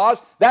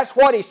was. That's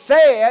what he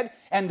said.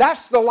 And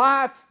that's the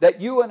life that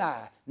you and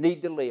I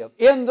need to live.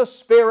 In the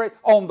Spirit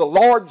on the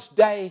Lord's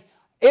Day,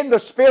 in the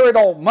Spirit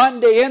on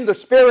Monday, in the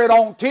Spirit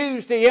on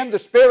Tuesday, in the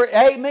Spirit,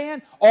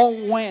 amen,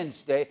 on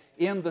Wednesday,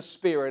 in the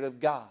Spirit of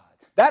God.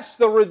 That's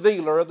the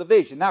revealer of the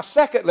vision. Now,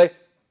 secondly,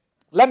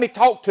 let me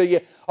talk to you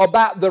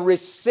about the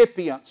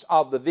recipients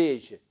of the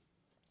vision.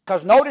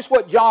 Because notice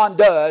what John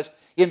does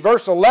in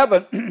verse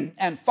 11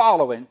 and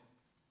following.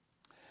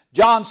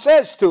 John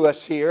says to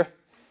us here,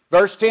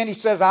 verse 10, he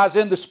says, I was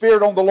in the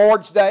Spirit on the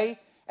Lord's Day,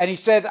 and he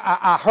said,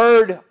 I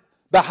heard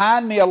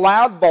behind me a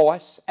loud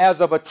voice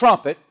as of a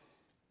trumpet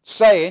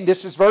saying,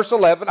 this is verse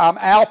 11, I'm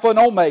Alpha and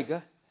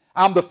Omega,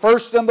 I'm the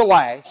first and the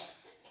last,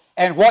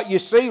 and what you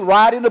see,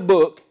 write in a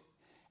book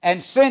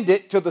and send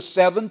it to the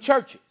 7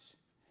 churches.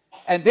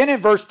 And then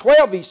in verse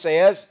 12 he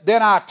says,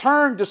 then I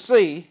turned to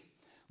see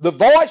the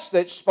voice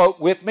that spoke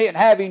with me, and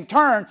having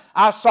turned,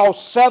 I saw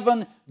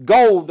 7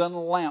 golden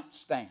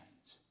lampstands.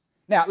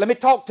 Now, let me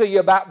talk to you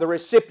about the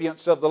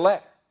recipients of the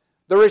letter,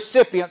 the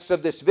recipients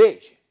of this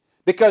vision.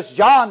 Because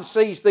John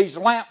sees these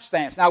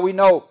lampstands. Now, we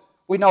know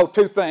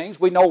 2 things.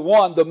 We know,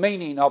 one, the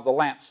meaning of the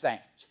lampstands.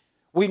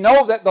 We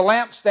know that the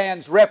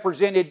lampstands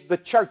represented the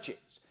churches.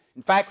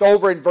 In fact,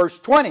 over in verse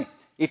 20,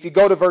 if you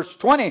go to verse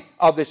 20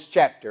 of this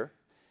chapter,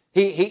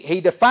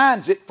 he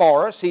defines it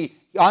for us. He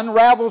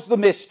unravels the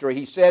mystery.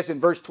 He says in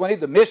verse 20,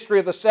 the mystery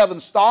of the 7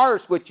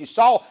 stars which you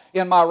saw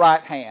in my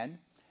right hand,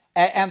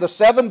 and the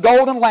 7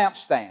 golden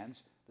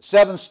lampstands. The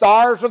 7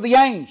 stars are the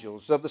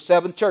angels of the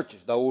 7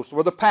 churches. Those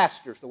were the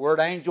pastors. The word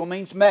angel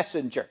means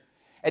messenger.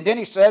 And then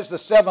he says the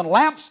 7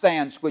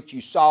 lampstands which you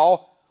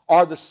saw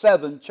are the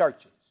 7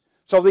 churches.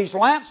 So these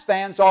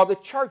lampstands are the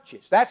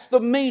churches. That's the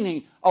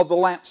meaning of the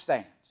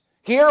lampstands.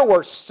 Here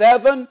were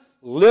 7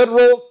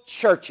 literal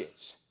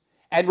churches.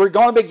 And we're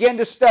going to begin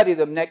to study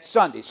them next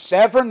Sunday.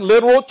 7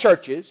 literal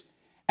churches.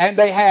 And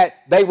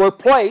they were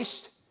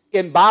placed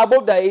in Bible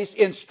days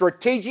in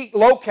strategic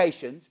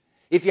locations.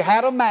 If you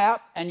had a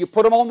map and you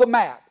put them on the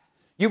map,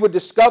 you would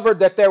discover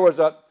that there was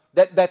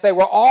that they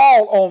were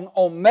all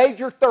on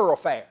major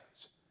thoroughfares,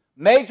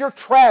 major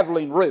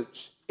traveling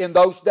routes in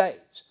those days.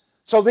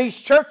 So these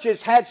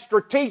churches had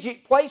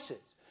strategic places.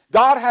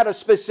 God had a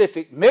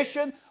specific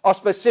mission, a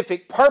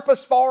specific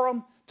purpose for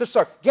them to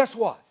serve. Guess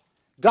what?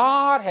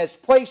 God has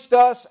placed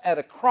us at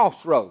a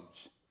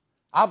crossroads.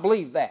 I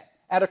believe that.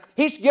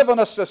 He's given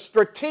us a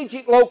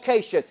strategic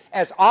location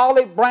as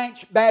Olive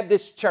Branch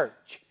Baptist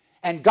Church.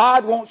 And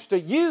God wants to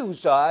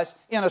use us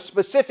in a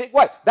specific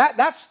way.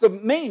 That's the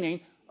meaning.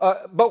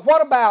 But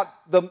what about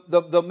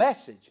the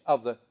message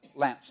of the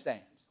lampstands?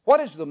 What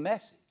is the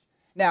message?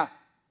 Now,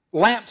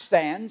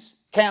 lampstands,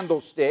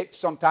 candlesticks,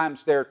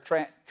 sometimes they're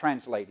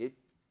translated.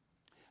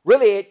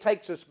 Really, it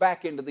takes us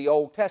back into the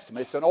Old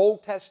Testament. It's an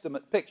Old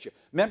Testament picture.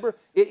 Remember,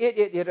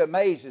 it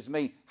amazes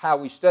me how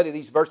we study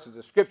these verses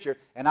of Scripture,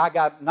 and I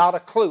got not a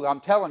clue. I'm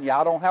telling you,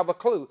 I don't have a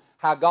clue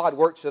how God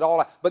works it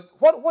all out. But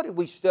what did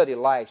we study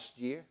last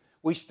year?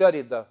 We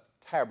studied the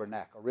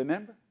tabernacle,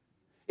 remember?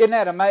 Isn't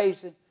that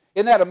amazing?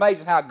 Isn't that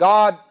amazing how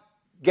God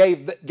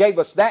gave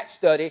us that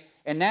study,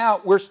 and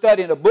now we're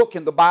studying a book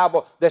in the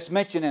Bible that's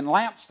mentioned in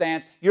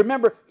lampstands. You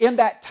remember in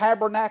that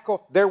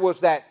tabernacle there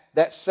was that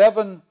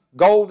 7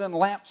 golden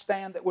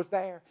lampstand that was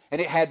there, and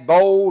it had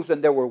bowls,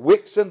 and there were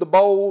wicks in the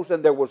bowls,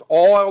 and there was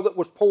oil that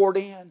was poured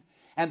in,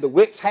 and the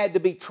wicks had to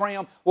be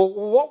trimmed. Well,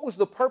 what was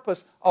the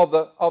purpose of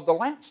the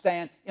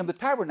lampstand in the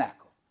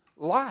tabernacle?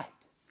 Light.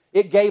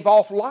 It gave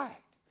off light.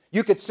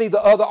 You could see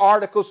the other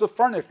articles of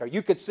furniture.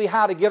 You could see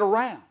how to get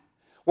around.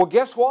 Well,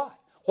 guess what?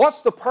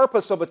 What's the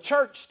purpose of a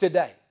church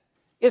today?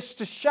 It's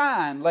to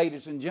shine,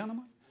 ladies and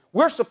gentlemen.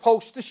 We're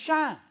supposed to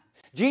shine.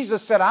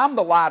 Jesus said, I'm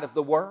the light of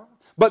the world.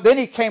 But then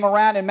he came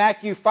around in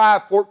Matthew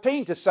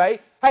 5:14 to say,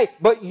 hey,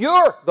 but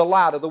you're the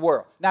light of the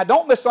world. Now,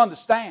 don't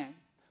misunderstand.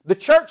 The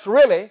church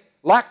really,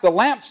 like the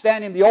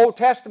lampstand in the Old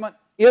Testament,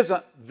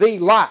 isn't the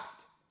light.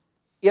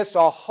 It's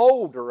a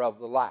holder of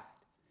the light.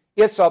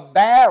 It's a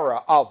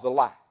bearer of the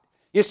light.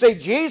 You see,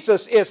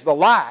 Jesus is the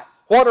light.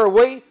 What are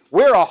we?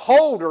 We're a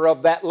holder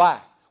of that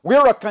light.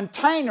 We're a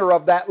container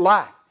of that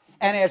light.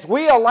 And as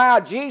we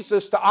allow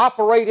Jesus to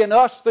operate in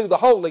us through the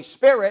Holy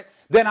Spirit,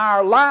 then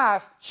our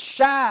life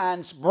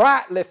shines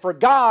brightly for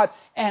God.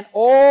 And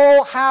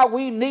oh, how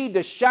we need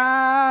to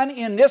shine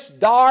in this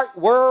dark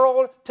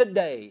world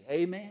today.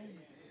 Amen.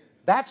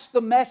 That's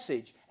the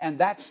message, and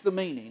that's the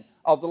meaning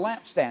of the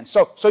lampstand.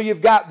 So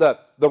you've got the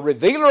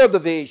revealer of the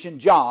vision,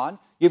 John.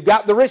 You've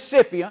got the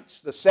recipients,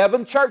 the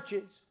 7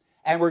 churches,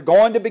 and we're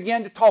going to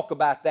begin to talk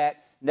about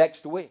that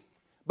next week.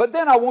 But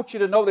then I want you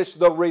to notice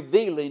the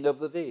revealing of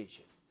the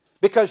vision.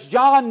 Because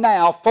John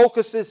now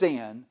focuses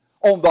in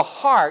on the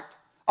heart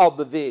of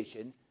the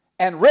vision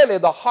and really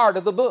the heart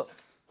of the book,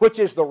 which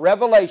is the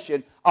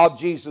revelation of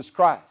Jesus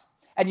Christ.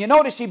 And you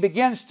notice he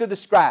begins to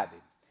describe him.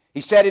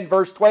 He said in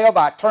verse 12,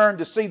 I turned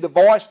to see the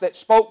voice that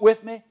spoke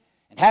with me,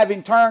 and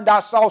having turned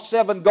I saw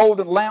 7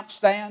 golden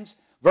lampstands.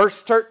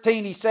 Verse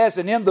 13 he says,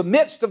 and in the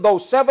midst of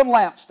those 7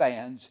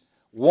 lampstands,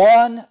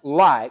 one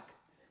like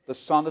the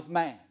Son of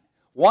Man.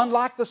 One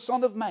like the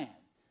Son of Man.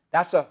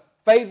 That's a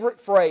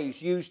favorite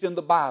phrase used in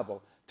the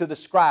Bible to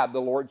describe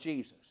the Lord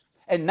Jesus.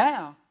 And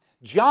now,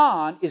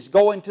 John is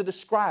going to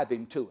describe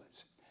him to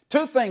us.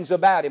 2 things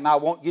about him I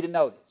want you to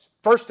notice.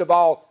 First of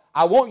all,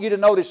 I want you to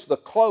notice the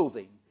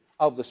clothing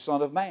of the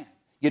Son of Man.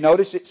 You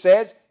notice it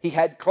says he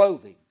had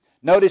clothing.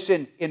 Notice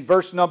in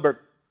verse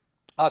number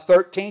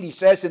 13, he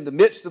says, in the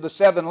midst of the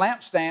 7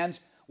 lampstands,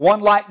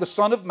 one like the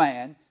Son of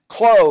Man,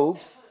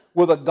 clothed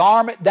with a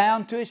garment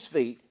down to his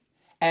feet,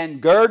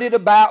 and girded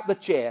about the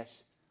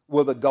chest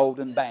with a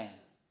golden band.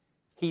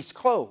 He's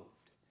clothed.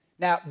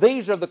 Now,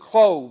 these are the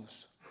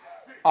clothes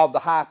of the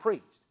high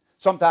priest.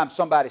 Sometimes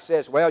somebody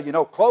says, well, you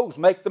know, clothes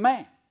make the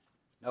man.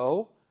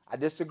 No, I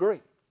disagree.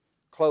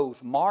 Clothes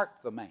mark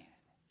the man.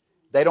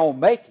 They don't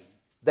make him,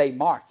 they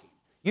mark him.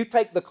 You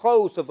take the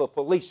clothes of a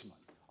policeman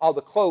or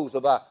the clothes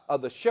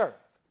of the sheriff.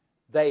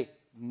 They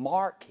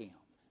mark him.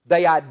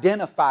 They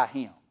identify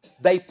him.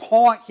 They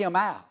point him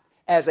out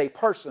as a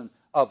person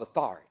of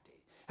authority.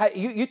 Hey,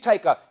 you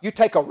take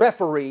a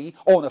referee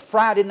on a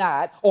Friday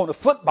night on a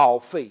football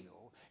field.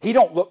 He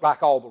don't look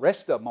like all the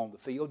rest of them on the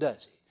field,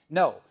 does he?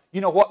 No.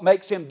 You know what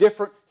makes him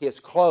different? His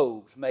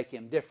clothes make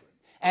him different.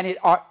 And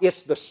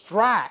it's the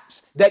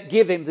stripes that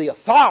give him the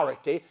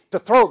authority to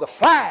throw the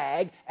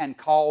flag and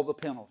call the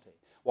penalty.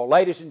 Well,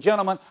 ladies and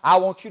gentlemen, I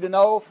want you to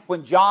know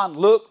when John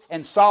looked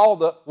and saw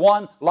the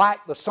one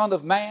like the Son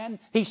of Man,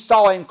 he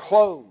saw him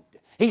clothed.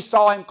 He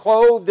saw him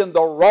clothed in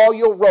the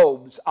royal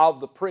robes of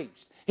the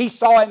priest. He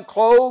saw him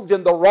clothed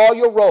in the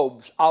royal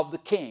robes of the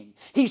king.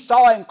 He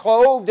saw him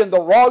clothed in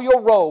the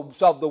royal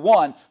robes of the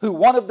one who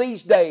one of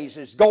these days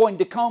is going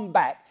to come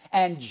back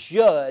and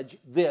judge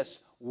this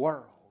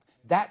world.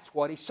 That's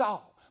what he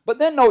saw. But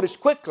then notice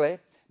quickly,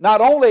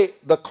 not only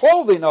the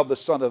clothing of the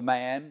Son of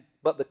Man,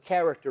 but the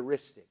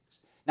characteristics.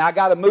 Now I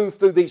got to move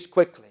through these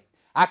quickly.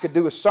 I could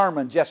do a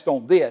sermon just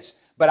on this,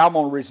 but I'm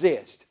going to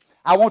resist.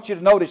 I want you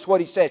to notice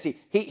what he says.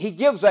 He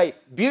gives a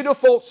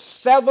beautiful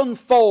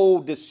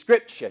 7-fold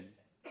description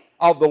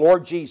of the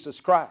Lord Jesus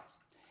Christ.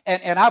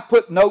 And I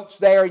put notes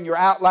there in your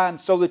outline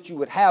so that you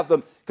would have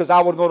them, because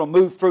I was going to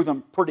move through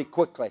them pretty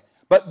quickly.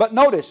 But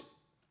notice,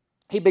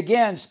 he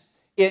begins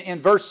in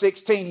verse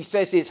 16. He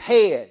says his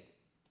head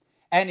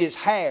and his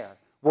hair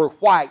were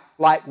white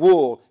like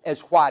wool, as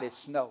white as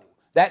snow.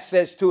 That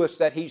says to us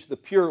that he's the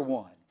pure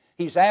one.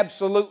 He's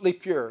absolutely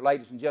pure,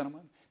 ladies and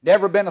gentlemen.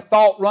 Never been a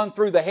thought run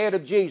through the head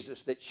of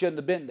Jesus that shouldn't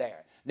have been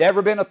there.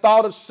 Never been a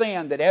thought of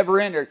sin that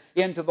ever entered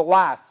into the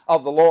life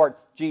of the Lord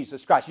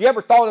Jesus Christ. You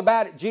ever thought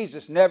about it?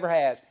 Jesus never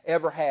has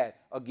ever had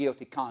a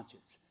guilty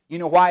conscience. You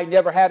know why he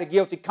never had a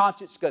guilty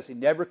conscience? Because he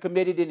never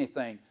committed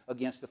anything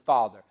against the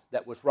Father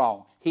that was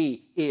wrong.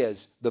 He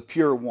is the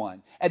pure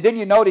one. And then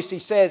you notice he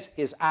says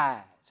his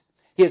eyes.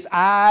 His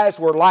eyes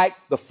were like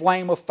the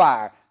flame of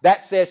fire.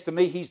 That says to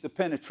me he's the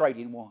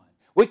penetrating one.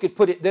 We could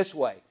put it this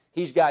way.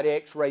 He's got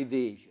X-ray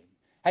vision.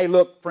 Hey,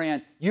 look,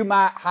 friend, you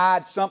might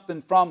hide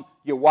something from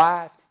your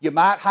wife. You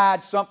might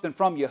hide something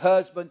from your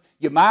husband.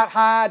 You might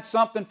hide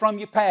something from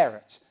your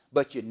parents.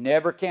 But you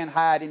never can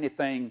hide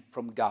anything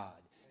from God.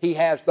 He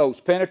has those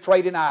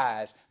penetrating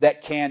eyes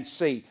that can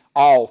see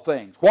all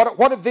things.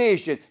 What a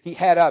vision he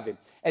had of him.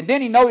 And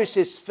then he noticed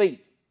his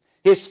feet.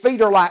 His feet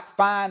are like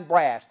fine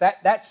brass.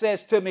 That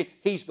says to me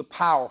he's the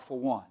powerful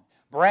one.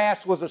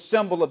 Brass was a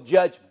symbol of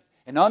judgment.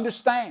 And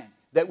understand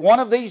that one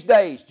of these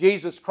days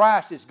Jesus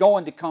Christ is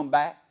going to come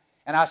back.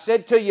 And I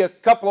said to you a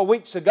couple of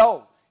weeks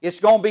ago, it's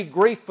going to be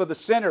grief for the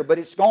sinner, but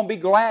it's going to be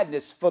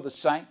gladness for the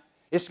saint.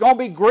 It's going to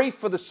be grief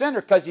for the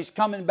sinner because he's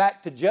coming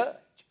back to judge.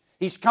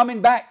 He's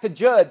coming back to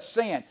judge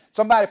sin.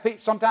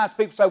 Sometimes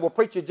people say, well,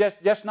 preacher,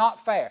 just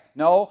not fair.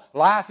 No,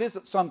 life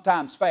isn't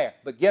sometimes fair.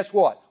 But guess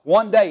what?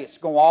 One day it's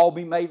going to all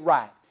be made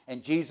right.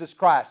 And Jesus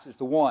Christ is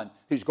the one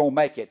who's going to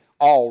make it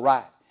all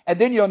right. And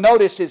then you'll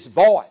notice his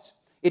voice.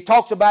 It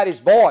talks about his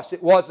voice.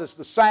 It was as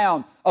the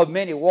sound of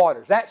many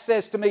waters. That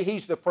says to me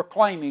he's the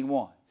proclaiming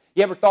one.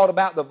 You ever thought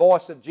about the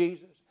voice of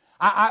Jesus?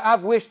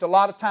 I've wished a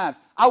lot of times,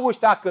 I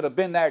wished I could have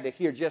been there to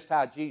hear just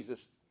how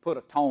Jesus put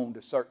a tone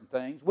to certain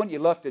things. Wouldn't you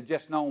love to have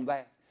just known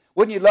that?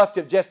 Wouldn't you love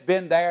to have just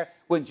been there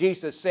when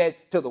Jesus said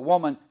to the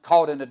woman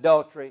caught in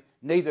adultery,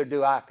 neither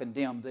do I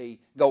condemn thee,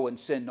 go and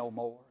sin no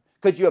more?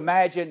 Could you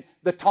imagine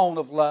the tone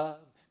of love?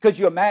 Could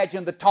you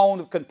imagine the tone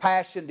of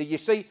compassion? Do you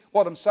see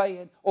what I'm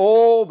saying?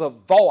 Oh, the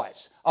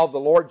voice of the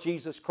Lord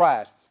Jesus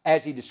Christ,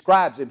 as he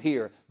describes him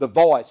here, the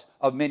voice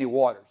of many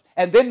waters.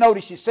 And then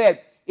notice he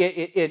said,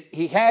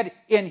 he had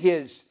in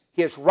his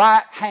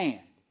right hand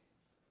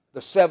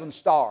the 7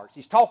 stars.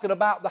 He's talking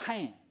about the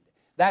hand.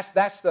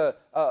 That's the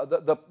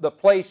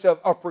place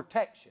of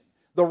protection.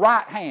 The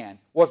right hand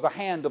was the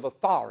hand of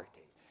authority.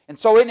 And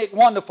so isn't it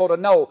wonderful to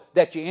know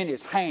that you're in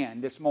his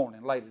hand this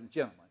morning, ladies and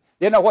gentlemen?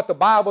 You know what the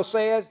Bible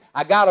says?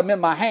 I got them in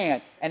my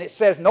hand. And it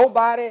says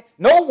nobody,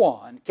 no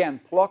one can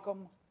pluck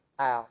them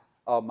out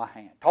of my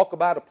hand. Talk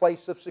about a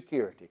place of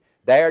security.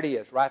 There it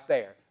is, right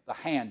there, the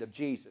hand of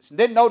Jesus. And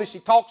then notice he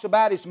talks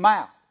about his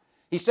mouth.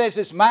 He says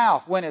his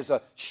mouth went as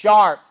a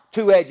sharp,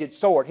 two-edged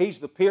sword. He's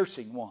the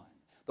piercing one.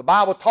 The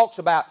Bible talks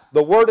about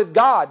the Word of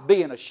God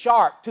being a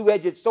sharp,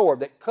 two-edged sword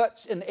that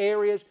cuts in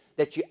areas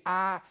that your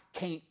eye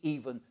can't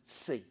even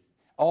see.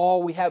 Oh,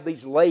 we have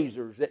these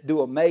lasers that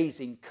do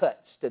amazing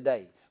cuts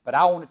today. But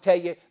I want to tell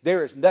you,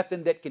 there is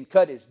nothing that can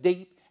cut as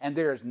deep, and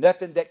there is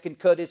nothing that can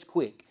cut as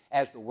quick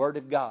as the Word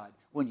of God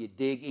when you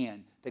dig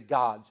in to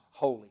God's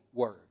holy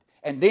Word.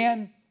 And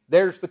then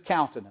there's the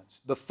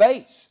countenance, the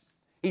face.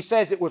 He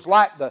says it was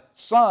like the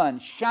sun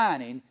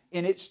shining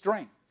in its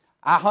strength.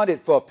 I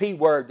hunted for a P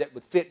word that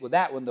would fit with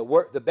that one.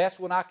 The best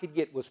one I could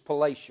get was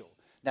palatial.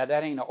 Now,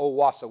 that ain't an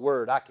Owassa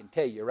word, I can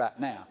tell you right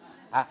now.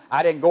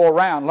 I didn't go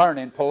around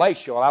learning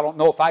palatial. I don't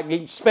know if I can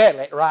even spell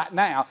it right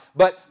now.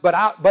 But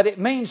it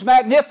means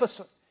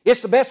magnificent.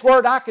 It's the best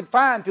word I could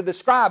find to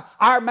describe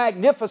our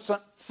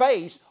magnificent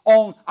face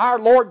on our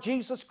Lord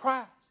Jesus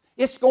Christ.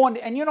 It's going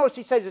to, and you notice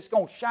he says it's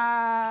going to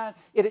shine.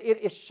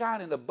 It's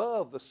shining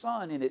above the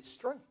sun in its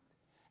strength.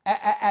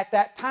 At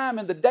that time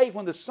in the day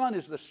when the sun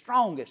is the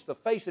strongest, the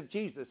face of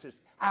Jesus is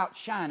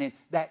outshining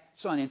that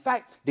sun. In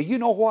fact, do you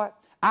know what?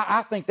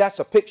 I think that's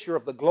a picture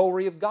of the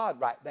glory of God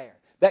right there.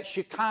 That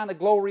Shekinah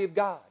glory of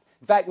God.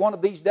 In fact, one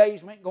of these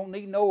days we ain't going to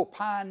need no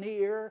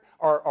pioneer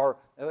or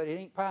it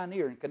ain't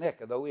pioneer in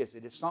Connecticut though, is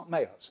it? It's something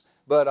else.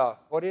 But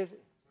what is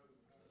it?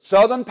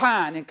 Southern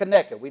pine in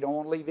Connecticut. We don't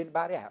want to leave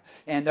anybody out.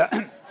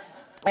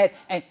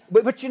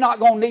 But you're not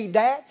going to need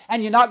that,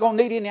 and you're not going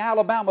to need any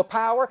Alabama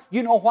power.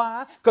 You know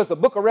why? Because the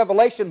book of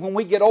Revelation, when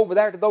we get over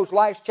there to those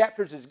last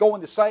chapters, is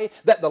going to say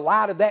that the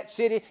light of that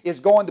city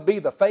is going to be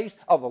the face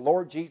of the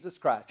Lord Jesus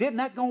Christ. Isn't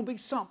that going to be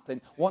something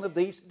one of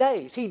these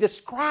days? He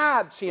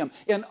describes Him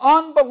in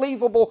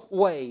unbelievable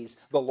ways,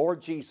 the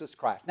Lord Jesus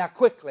Christ. Now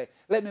quickly,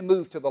 let me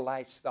move to the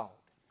last thought,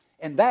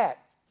 and that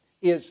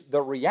is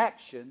the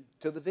reaction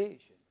to the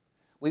vision.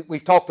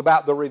 We've talked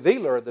about the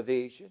revealer of the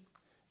vision.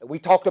 We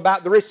talked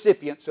about the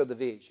recipients of the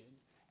vision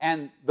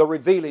and the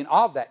revealing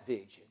of that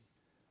vision.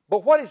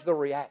 But what is the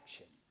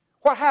reaction?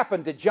 What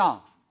happened to John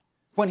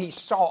when he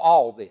saw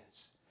all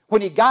this?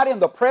 When he got in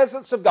the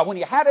presence of God, when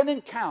he had an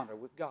encounter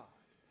with God.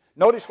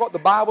 Notice what the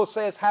Bible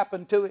says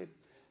happened to him.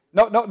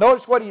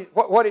 Notice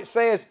what it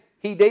says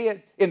he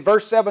did. In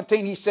verse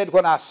 17 he said,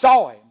 when I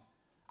saw him,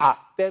 I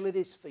fell at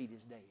his feet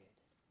as dead.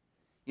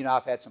 You know,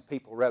 I've had some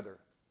people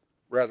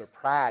rather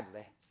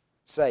proudly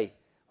say,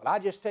 well, I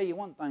just tell you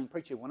one thing,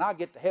 preacher, when I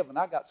get to heaven,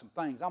 I got some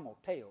things I'm going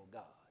to tell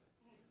God.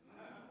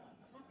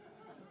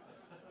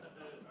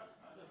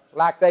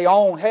 Like they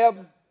own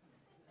heaven.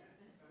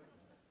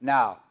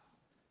 Now,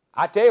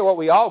 I tell you what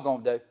we all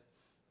going to do.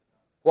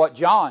 What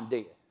John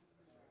did.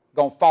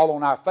 Going to fall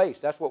on our face.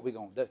 That's what we're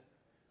going to do.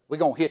 We're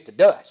going to hit the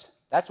dust.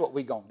 That's what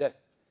we're going to do.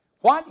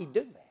 Why did he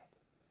do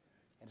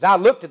that? As I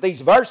looked at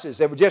these verses,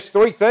 there were just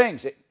three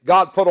things that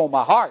God put on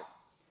my heart.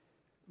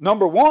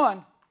 Number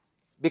one,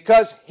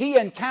 because he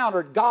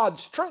encountered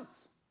God's truth.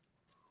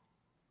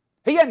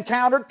 He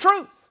encountered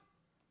truth.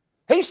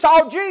 He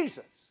saw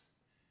Jesus.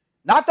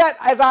 Not that,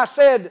 as I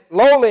said,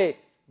 lowly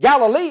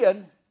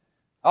Galilean.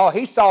 Oh,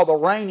 he saw the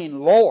reigning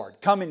Lord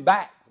coming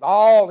back with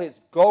all His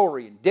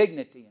glory and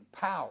dignity and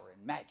power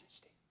and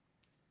majesty.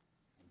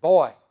 And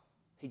boy,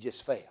 he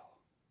just fell.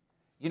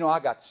 You know, I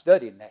got to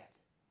studying that.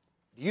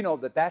 Do you know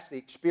that that's the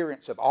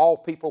experience of all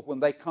people when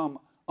they come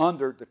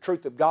under the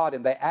truth of God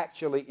and they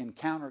actually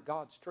encounter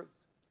God's truth?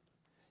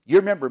 You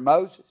remember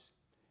Moses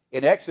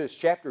in Exodus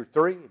chapter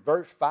 3,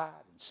 verse 5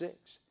 and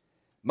 6.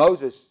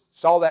 Moses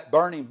saw that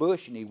burning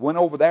bush and he went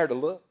over there to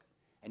look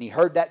and he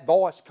heard that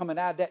voice coming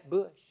out of that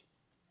bush.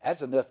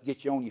 That's enough to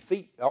get you on your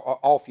feet,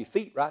 off your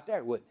feet right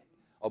there, wouldn't it?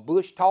 A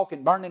bush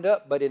talking, burning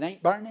up, but it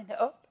ain't burning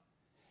up.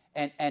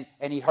 And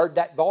he heard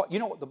that voice. You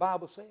know what the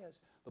Bible says?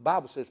 The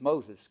Bible says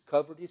Moses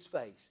covered his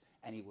face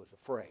and he was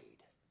afraid.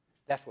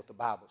 That's what the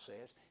Bible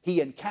says. He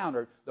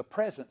encountered the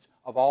presence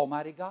of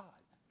Almighty God.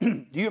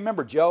 Do you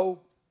remember Job?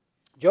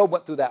 Job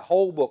went through that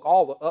whole book,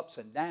 all the ups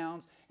and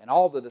downs and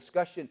all the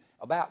discussion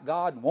about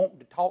God and wanting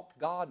to talk to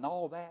God and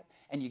all that.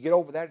 And you get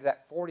over there to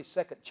that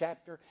 42nd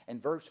chapter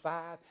and verse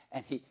 5,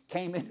 and he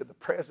came into the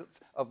presence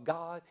of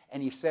God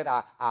and he said,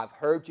 I've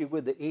heard you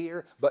with the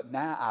ear, but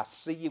now I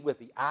see you with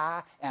the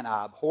eye, and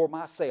I abhor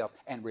myself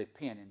and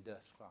repent in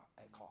dust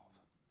and cloth.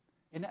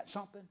 Isn't that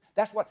something?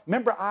 That's what,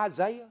 remember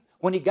Isaiah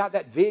when he got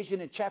that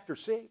vision in chapter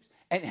 6?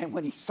 And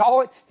when he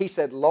saw it, he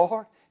said,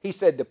 Lord, he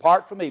said,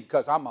 depart from me,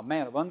 because I'm a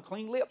man of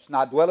unclean lips, and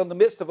I dwell in the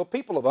midst of a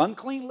people of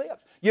unclean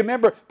lips. You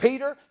remember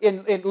Peter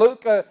in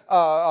Luke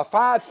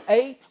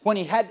 5:8 when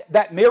he had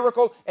that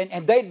miracle,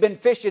 and they'd been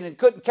fishing and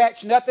couldn't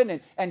catch nothing,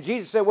 and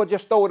Jesus said, well,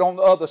 just throw it on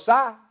the other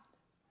side.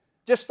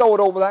 Just throw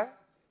it over there.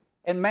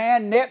 And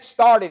man, nets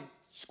started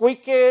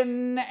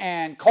squeaking,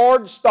 and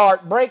cords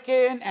start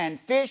breaking, and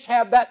fish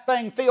have that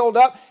thing filled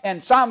up.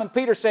 And Simon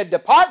Peter said,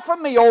 depart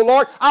from me, O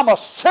Lord, I'm a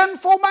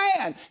sinful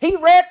man. He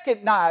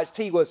recognized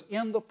he was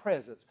in the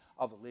presence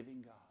of a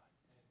living God.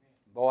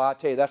 Boy, I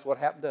tell you, that's what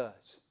happened to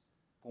us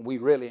when we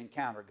really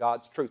encounter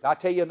God's truth. I'll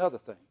tell you another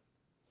thing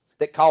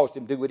that caused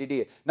him to do what he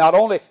did. Not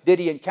only did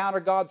he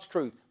encounter God's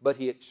truth, but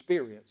he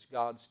experienced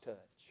God's touch.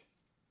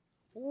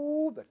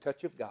 Ooh, the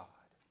touch of God.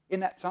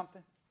 Isn't that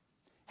something?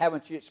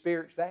 Haven't you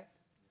experienced that?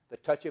 The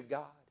touch of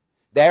God.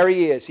 There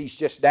he is. He's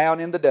just down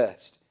in the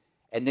dust.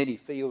 And then he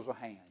feels a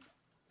hand.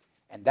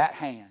 And that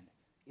hand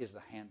is the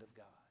hand of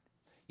God.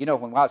 You know,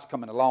 when I was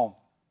coming along,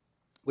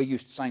 we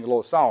used to sing a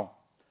little song.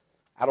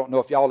 I don't know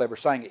if y'all ever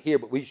sang it here,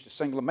 but we used to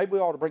sing it. Maybe we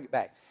ought to bring it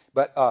back.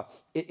 But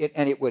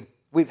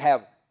we'd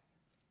have, it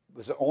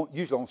was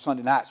usually on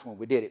Sunday nights when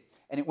we did it.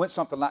 And it went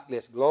something like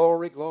this.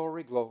 Glory,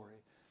 glory, glory.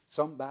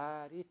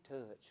 Somebody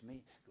touch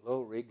me.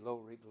 Glory,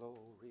 glory,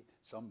 glory.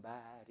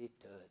 Somebody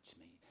touch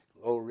me.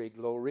 Glory,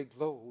 glory,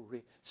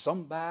 glory.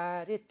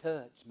 Somebody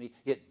touch me.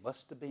 It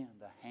must have been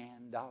the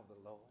hand of the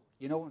Lord.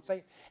 You know what I'm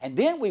saying? And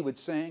then we would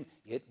sing,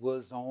 it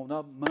was on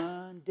a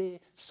Monday,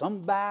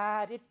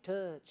 somebody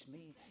touched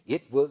me.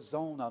 It was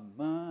on a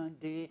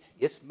Monday,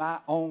 it's my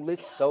only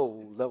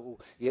solo.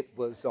 It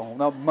was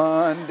on a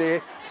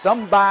Monday,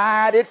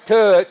 somebody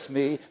touched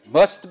me.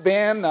 Must have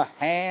been the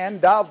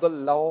hand of the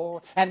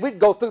Lord. And we'd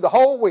go through the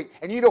whole week.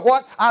 And you know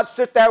what? I'd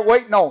sit there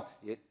waiting on,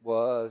 it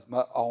was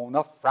on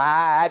a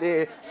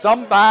Friday,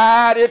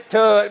 somebody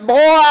touched. Boy,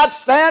 I'd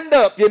stand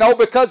up, you know,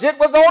 because it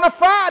was on a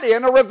Friday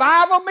in a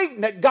revival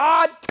meeting that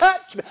God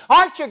touched me.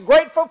 Aren't you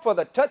grateful for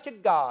the touch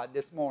of God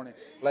this morning,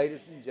 ladies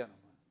and gentlemen?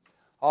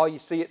 Oh, you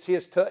see, it's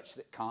His touch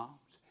that calms.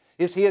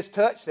 It's His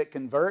touch that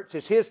converts.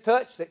 It's His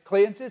touch that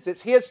cleanses.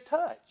 It's His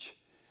touch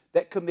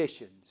that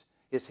commissions.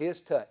 It's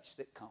His touch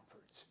that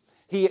comforts.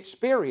 He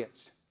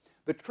experienced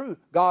the truth,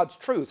 God's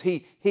truth.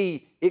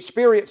 He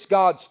experienced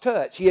God's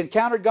touch. He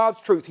encountered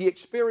God's truth. He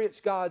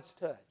experienced God's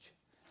touch.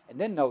 And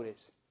then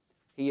notice,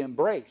 he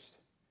embraced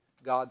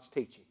God's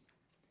teaching.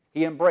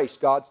 He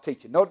embraced God's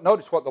teaching.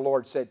 Notice what the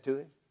Lord said to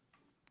him.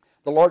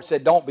 The Lord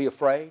said, don't be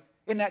afraid.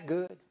 Isn't that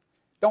good?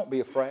 Don't be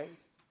afraid.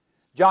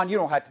 John, you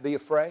don't have to be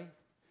afraid.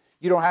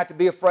 You don't have to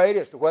be afraid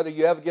as to whether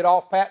you ever get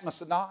off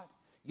Patmos or not.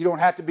 You don't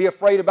have to be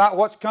afraid about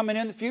what's coming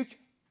in the future.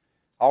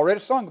 I already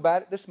sung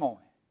about it this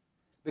morning.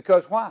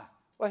 Because why?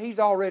 Well, He's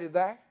already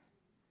there.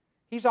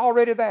 He's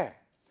already there.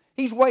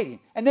 He's waiting.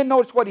 And then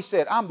notice what He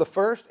said. I'm the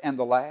first and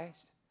the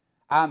last.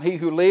 I'm He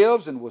who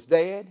lives and was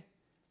dead,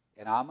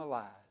 and I'm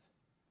alive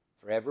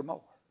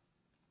forevermore.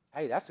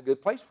 Hey, that's a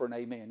good place for an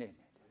amen,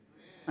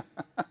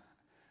 isn't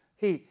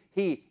it?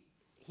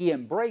 He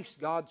embraced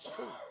God's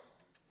truth.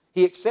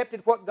 He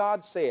accepted what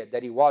God said,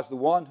 that He was the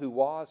one who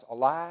was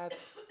alive,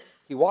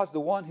 He was the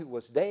one who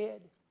was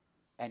dead,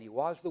 and He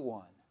was the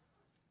one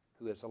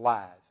who is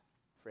alive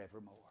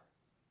forevermore.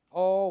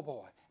 Oh,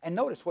 boy. And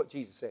notice what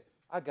Jesus said.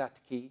 I got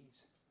the keys.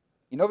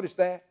 You notice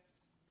that?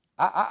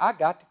 I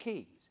got the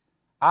keys.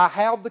 I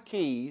have the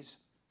keys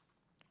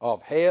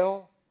of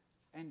hell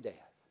and death.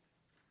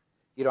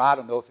 You know, I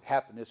don't know if it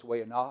happened this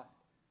way or not.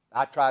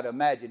 I try to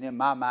imagine in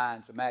my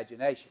mind's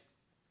imagination.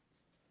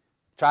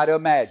 Try to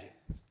imagine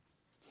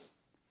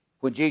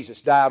when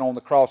Jesus died on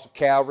the cross of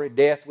Calvary,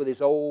 death with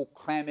his old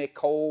clammy,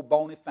 cold,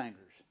 bony fingers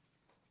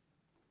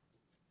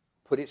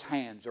put his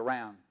hands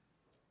around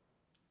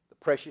the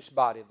precious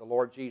body of the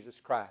Lord Jesus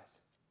Christ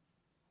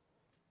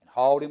and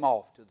hauled him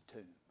off to the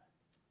tomb.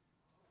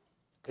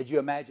 Could you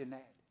imagine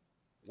that?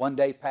 1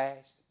 day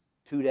passed,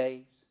 2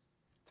 days,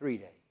 3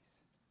 days.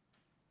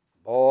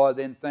 Boy,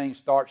 then things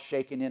start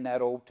shaking in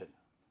that old tomb.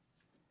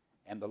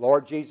 And the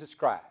Lord Jesus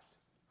Christ,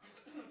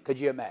 could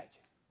you imagine,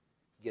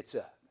 gets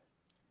up.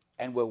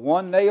 And with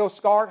one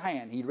nail-scarred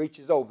hand, He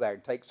reaches over there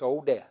and takes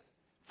old death,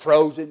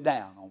 throws him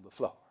down on the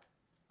floor.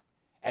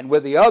 And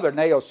with the other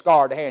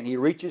nail-scarred hand, He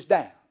reaches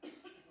down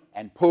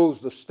and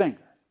pulls the stinger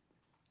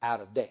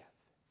out of death.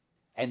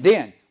 And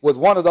then, with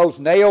one of those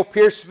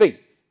nail-pierced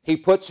feet, He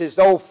puts His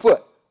old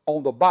foot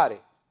on the body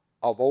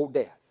of old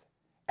death.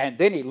 And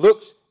then He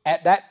looks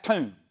at that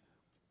tomb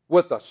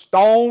with the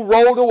stone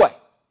rolled away.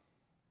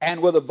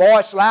 And with a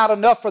voice loud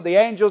enough for the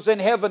angels in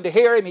heaven to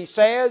hear Him, He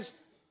says,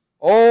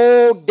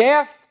 O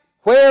death,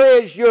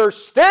 where is your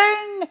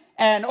sting?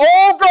 And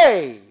O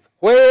grave,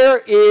 where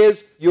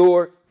is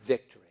your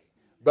victory?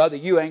 Brother,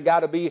 you ain't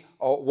got to be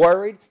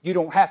worried. You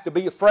don't have to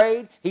be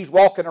afraid. He's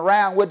walking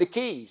around with the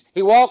keys.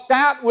 He walked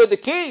out with the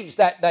keys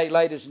that day,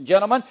 ladies and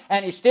gentlemen,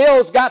 and He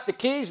still's got the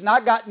keys, and I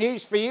got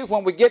news for you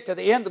when we get to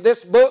the end of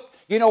this book.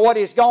 You know what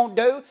He's going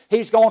to do?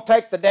 He's going to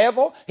take the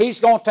devil, He's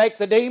going to take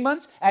the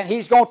demons, and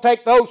He's going to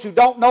take those who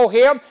don't know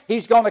Him.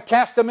 He's going to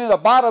cast them in a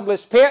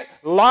bottomless pit,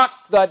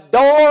 lock the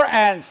door,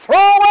 and throw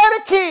away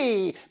the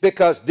key,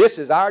 because this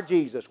is our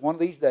Jesus one of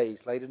these days,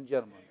 ladies and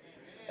gentlemen,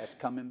 that's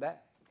coming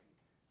back.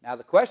 Now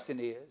the question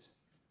is,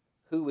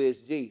 who is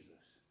Jesus?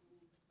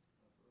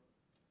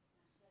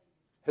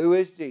 Who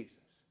is Jesus?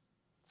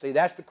 See,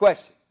 that's the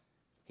question.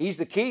 He's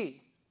the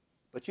key,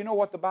 but you know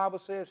what the Bible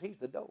says? He's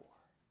the door.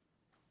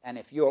 And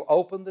if you'll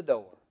open the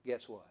door,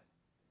 guess what?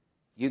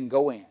 You can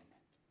go in,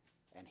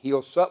 and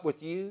He'll sup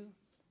with you,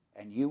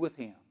 and you with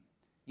Him.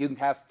 You can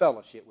have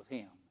fellowship with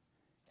Him.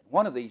 And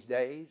one of these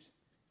days,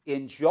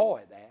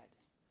 enjoy that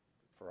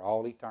for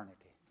all eternity.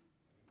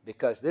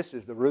 Because this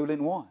is the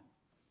ruling one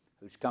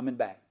who's coming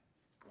back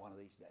one of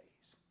these days.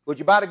 Would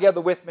you bow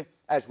together with me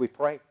as we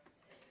pray?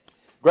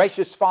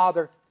 Gracious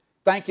Father,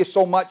 thank you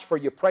so much for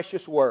your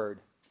precious word.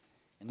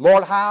 And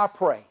Lord, how I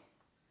pray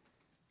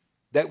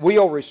that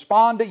we'll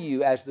respond to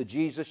you as the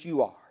Jesus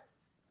you are.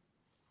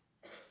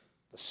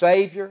 The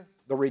Savior,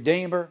 the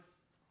Redeemer,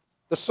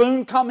 the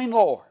soon coming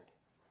Lord,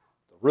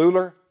 the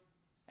ruler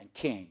and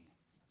King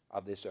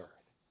of this earth.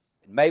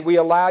 And may we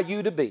allow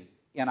you to be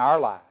in our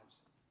lives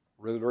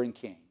ruler and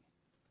King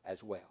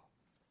as well.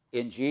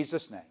 In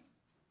Jesus' name,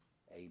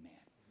 amen.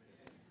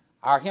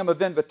 Our hymn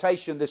of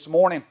invitation this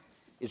morning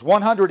is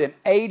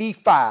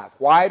 185,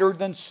 Whiter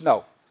Than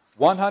Snow.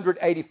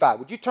 185.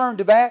 Would you turn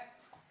to that?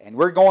 And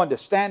we're going to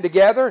stand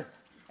together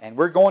and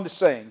we're going to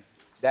sing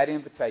that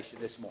invitation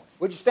this morning.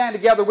 Would you stand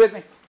together with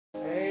me?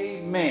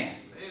 Amen.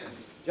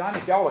 Johnny,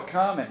 if y'all will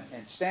come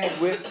and stand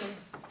with me.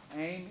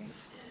 Amy,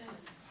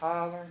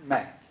 Holler,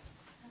 Mac,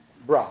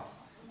 Brock.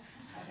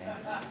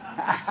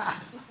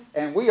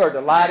 And we are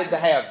delighted to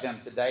have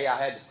them today. I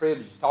had the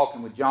privilege of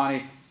talking with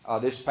Johnny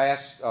this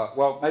past,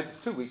 maybe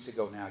 2 weeks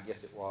ago now, I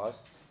guess it was.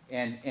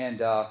 And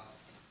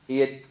he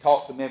had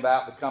talked to me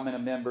about becoming a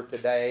member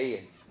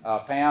today.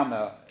 And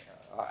Pam,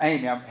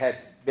 Amy had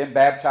been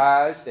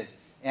baptized.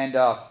 And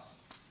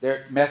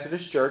their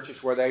Methodist church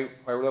is where they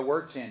were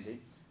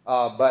attending.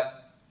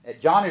 But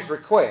at Johnny's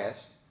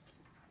request,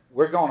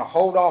 we're going to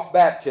hold off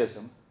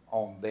baptism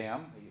on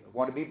them, who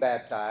want to be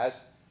baptized,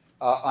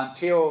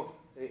 until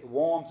it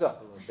warms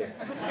up a little bit.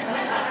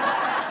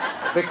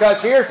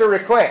 Because here's the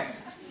request.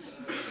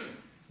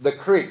 The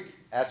creek,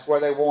 that's where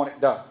they want it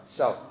done.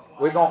 So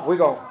we're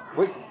going,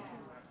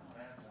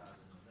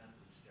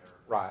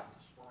 right.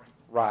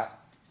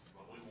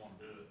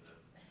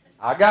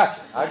 I got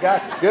you.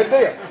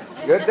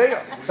 Good deal.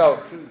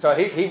 So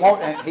he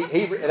wanted,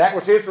 and that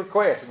was his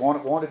request. He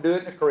wanted to do it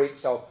in the creek.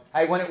 So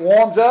hey, when it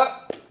warms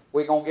up,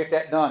 we're going to get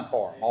that done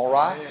for him. All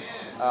right.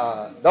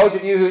 Those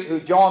of you who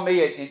join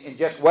me in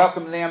just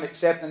welcoming them,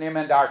 accepting them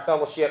into our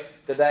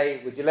fellowship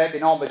today, would you let me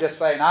know by just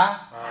saying aye?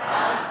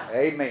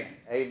 Aye.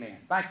 Amen.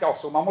 Thank y'all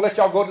so much. I'm going to let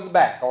y'all go to the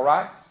back, all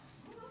right?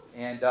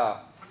 And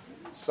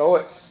so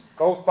it's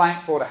so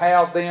thankful to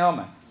have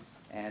them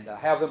and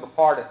have them a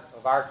part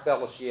of our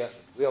fellowship.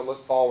 We'll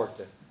look forward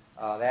to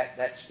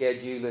that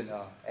scheduling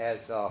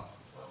as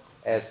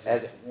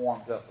it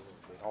warms up a little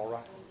bit, all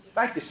right?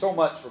 Thank you so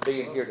much for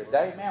being here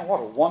today. Man, what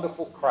a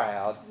wonderful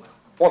crowd.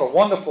 What a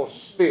wonderful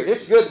spirit.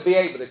 It's good to be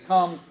able to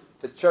come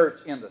to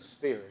church in the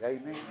Spirit.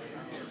 Amen.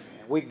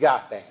 And we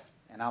got that.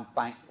 And I'm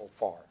thankful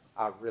for it.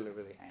 I really,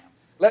 really am.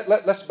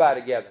 Let's bow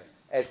together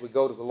as we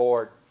go to the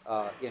Lord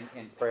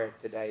in prayer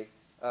today.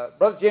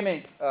 Brother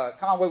Jimmy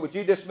Conway, would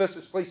you dismiss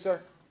us, please, sir?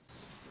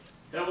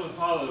 Heavenly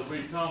Father, as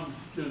we come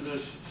to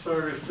this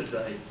service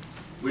today,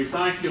 we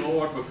thank you,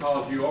 Lord,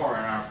 because you are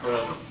in our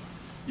presence.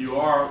 You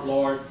are,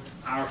 Lord,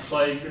 our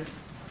Savior.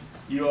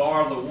 You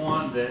are the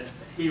one that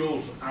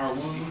heals our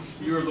wounds.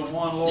 You're the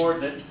one,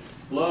 Lord, that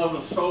loved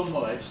us so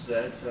much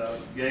that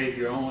gave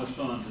your only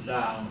Son to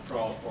die on the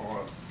cross for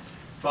us.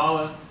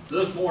 Father,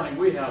 this morning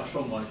we have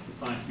so much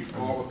to thank you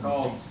for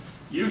because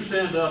you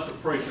send us a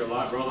preacher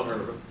like Brother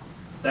Herbert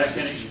that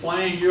can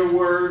explain your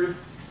word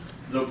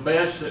the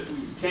best that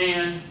we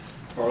can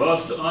for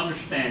us to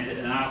understand it,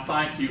 and I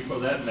thank you for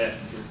that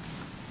messenger.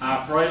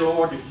 I pray,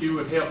 Lord, that you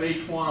would help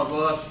each one of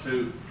us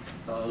to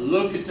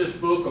look at this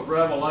book of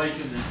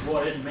Revelation and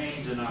what it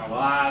means in our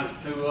lives,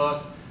 to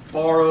us,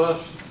 for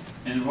us,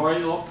 and pray,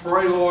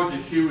 Lord,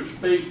 that you would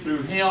speak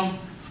through him,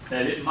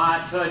 that it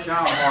might touch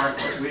our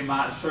hearts, that we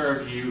might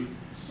serve you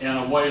in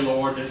a way,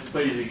 Lord, that's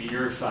pleasing in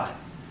your sight.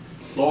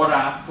 Lord,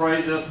 I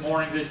pray this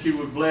morning that you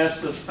would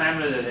bless this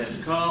family that has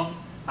come.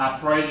 I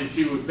pray that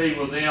you would be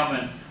with them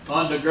and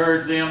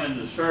undergird them in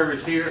the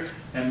service here,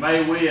 and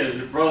may we as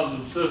brothers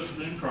and sisters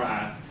in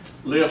Christ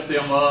lift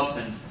them up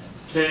and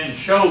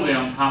show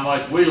them how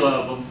much we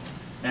love them,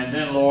 and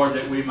then, Lord,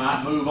 that we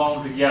might move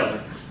on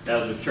together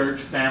as a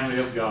church family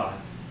of God.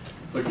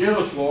 Forgive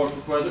us, Lord, for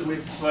whether we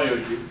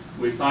failed you.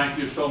 We thank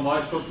you so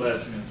much for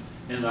blessing us.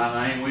 In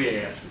thy name we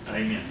ask.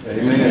 Amen.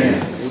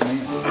 Amen.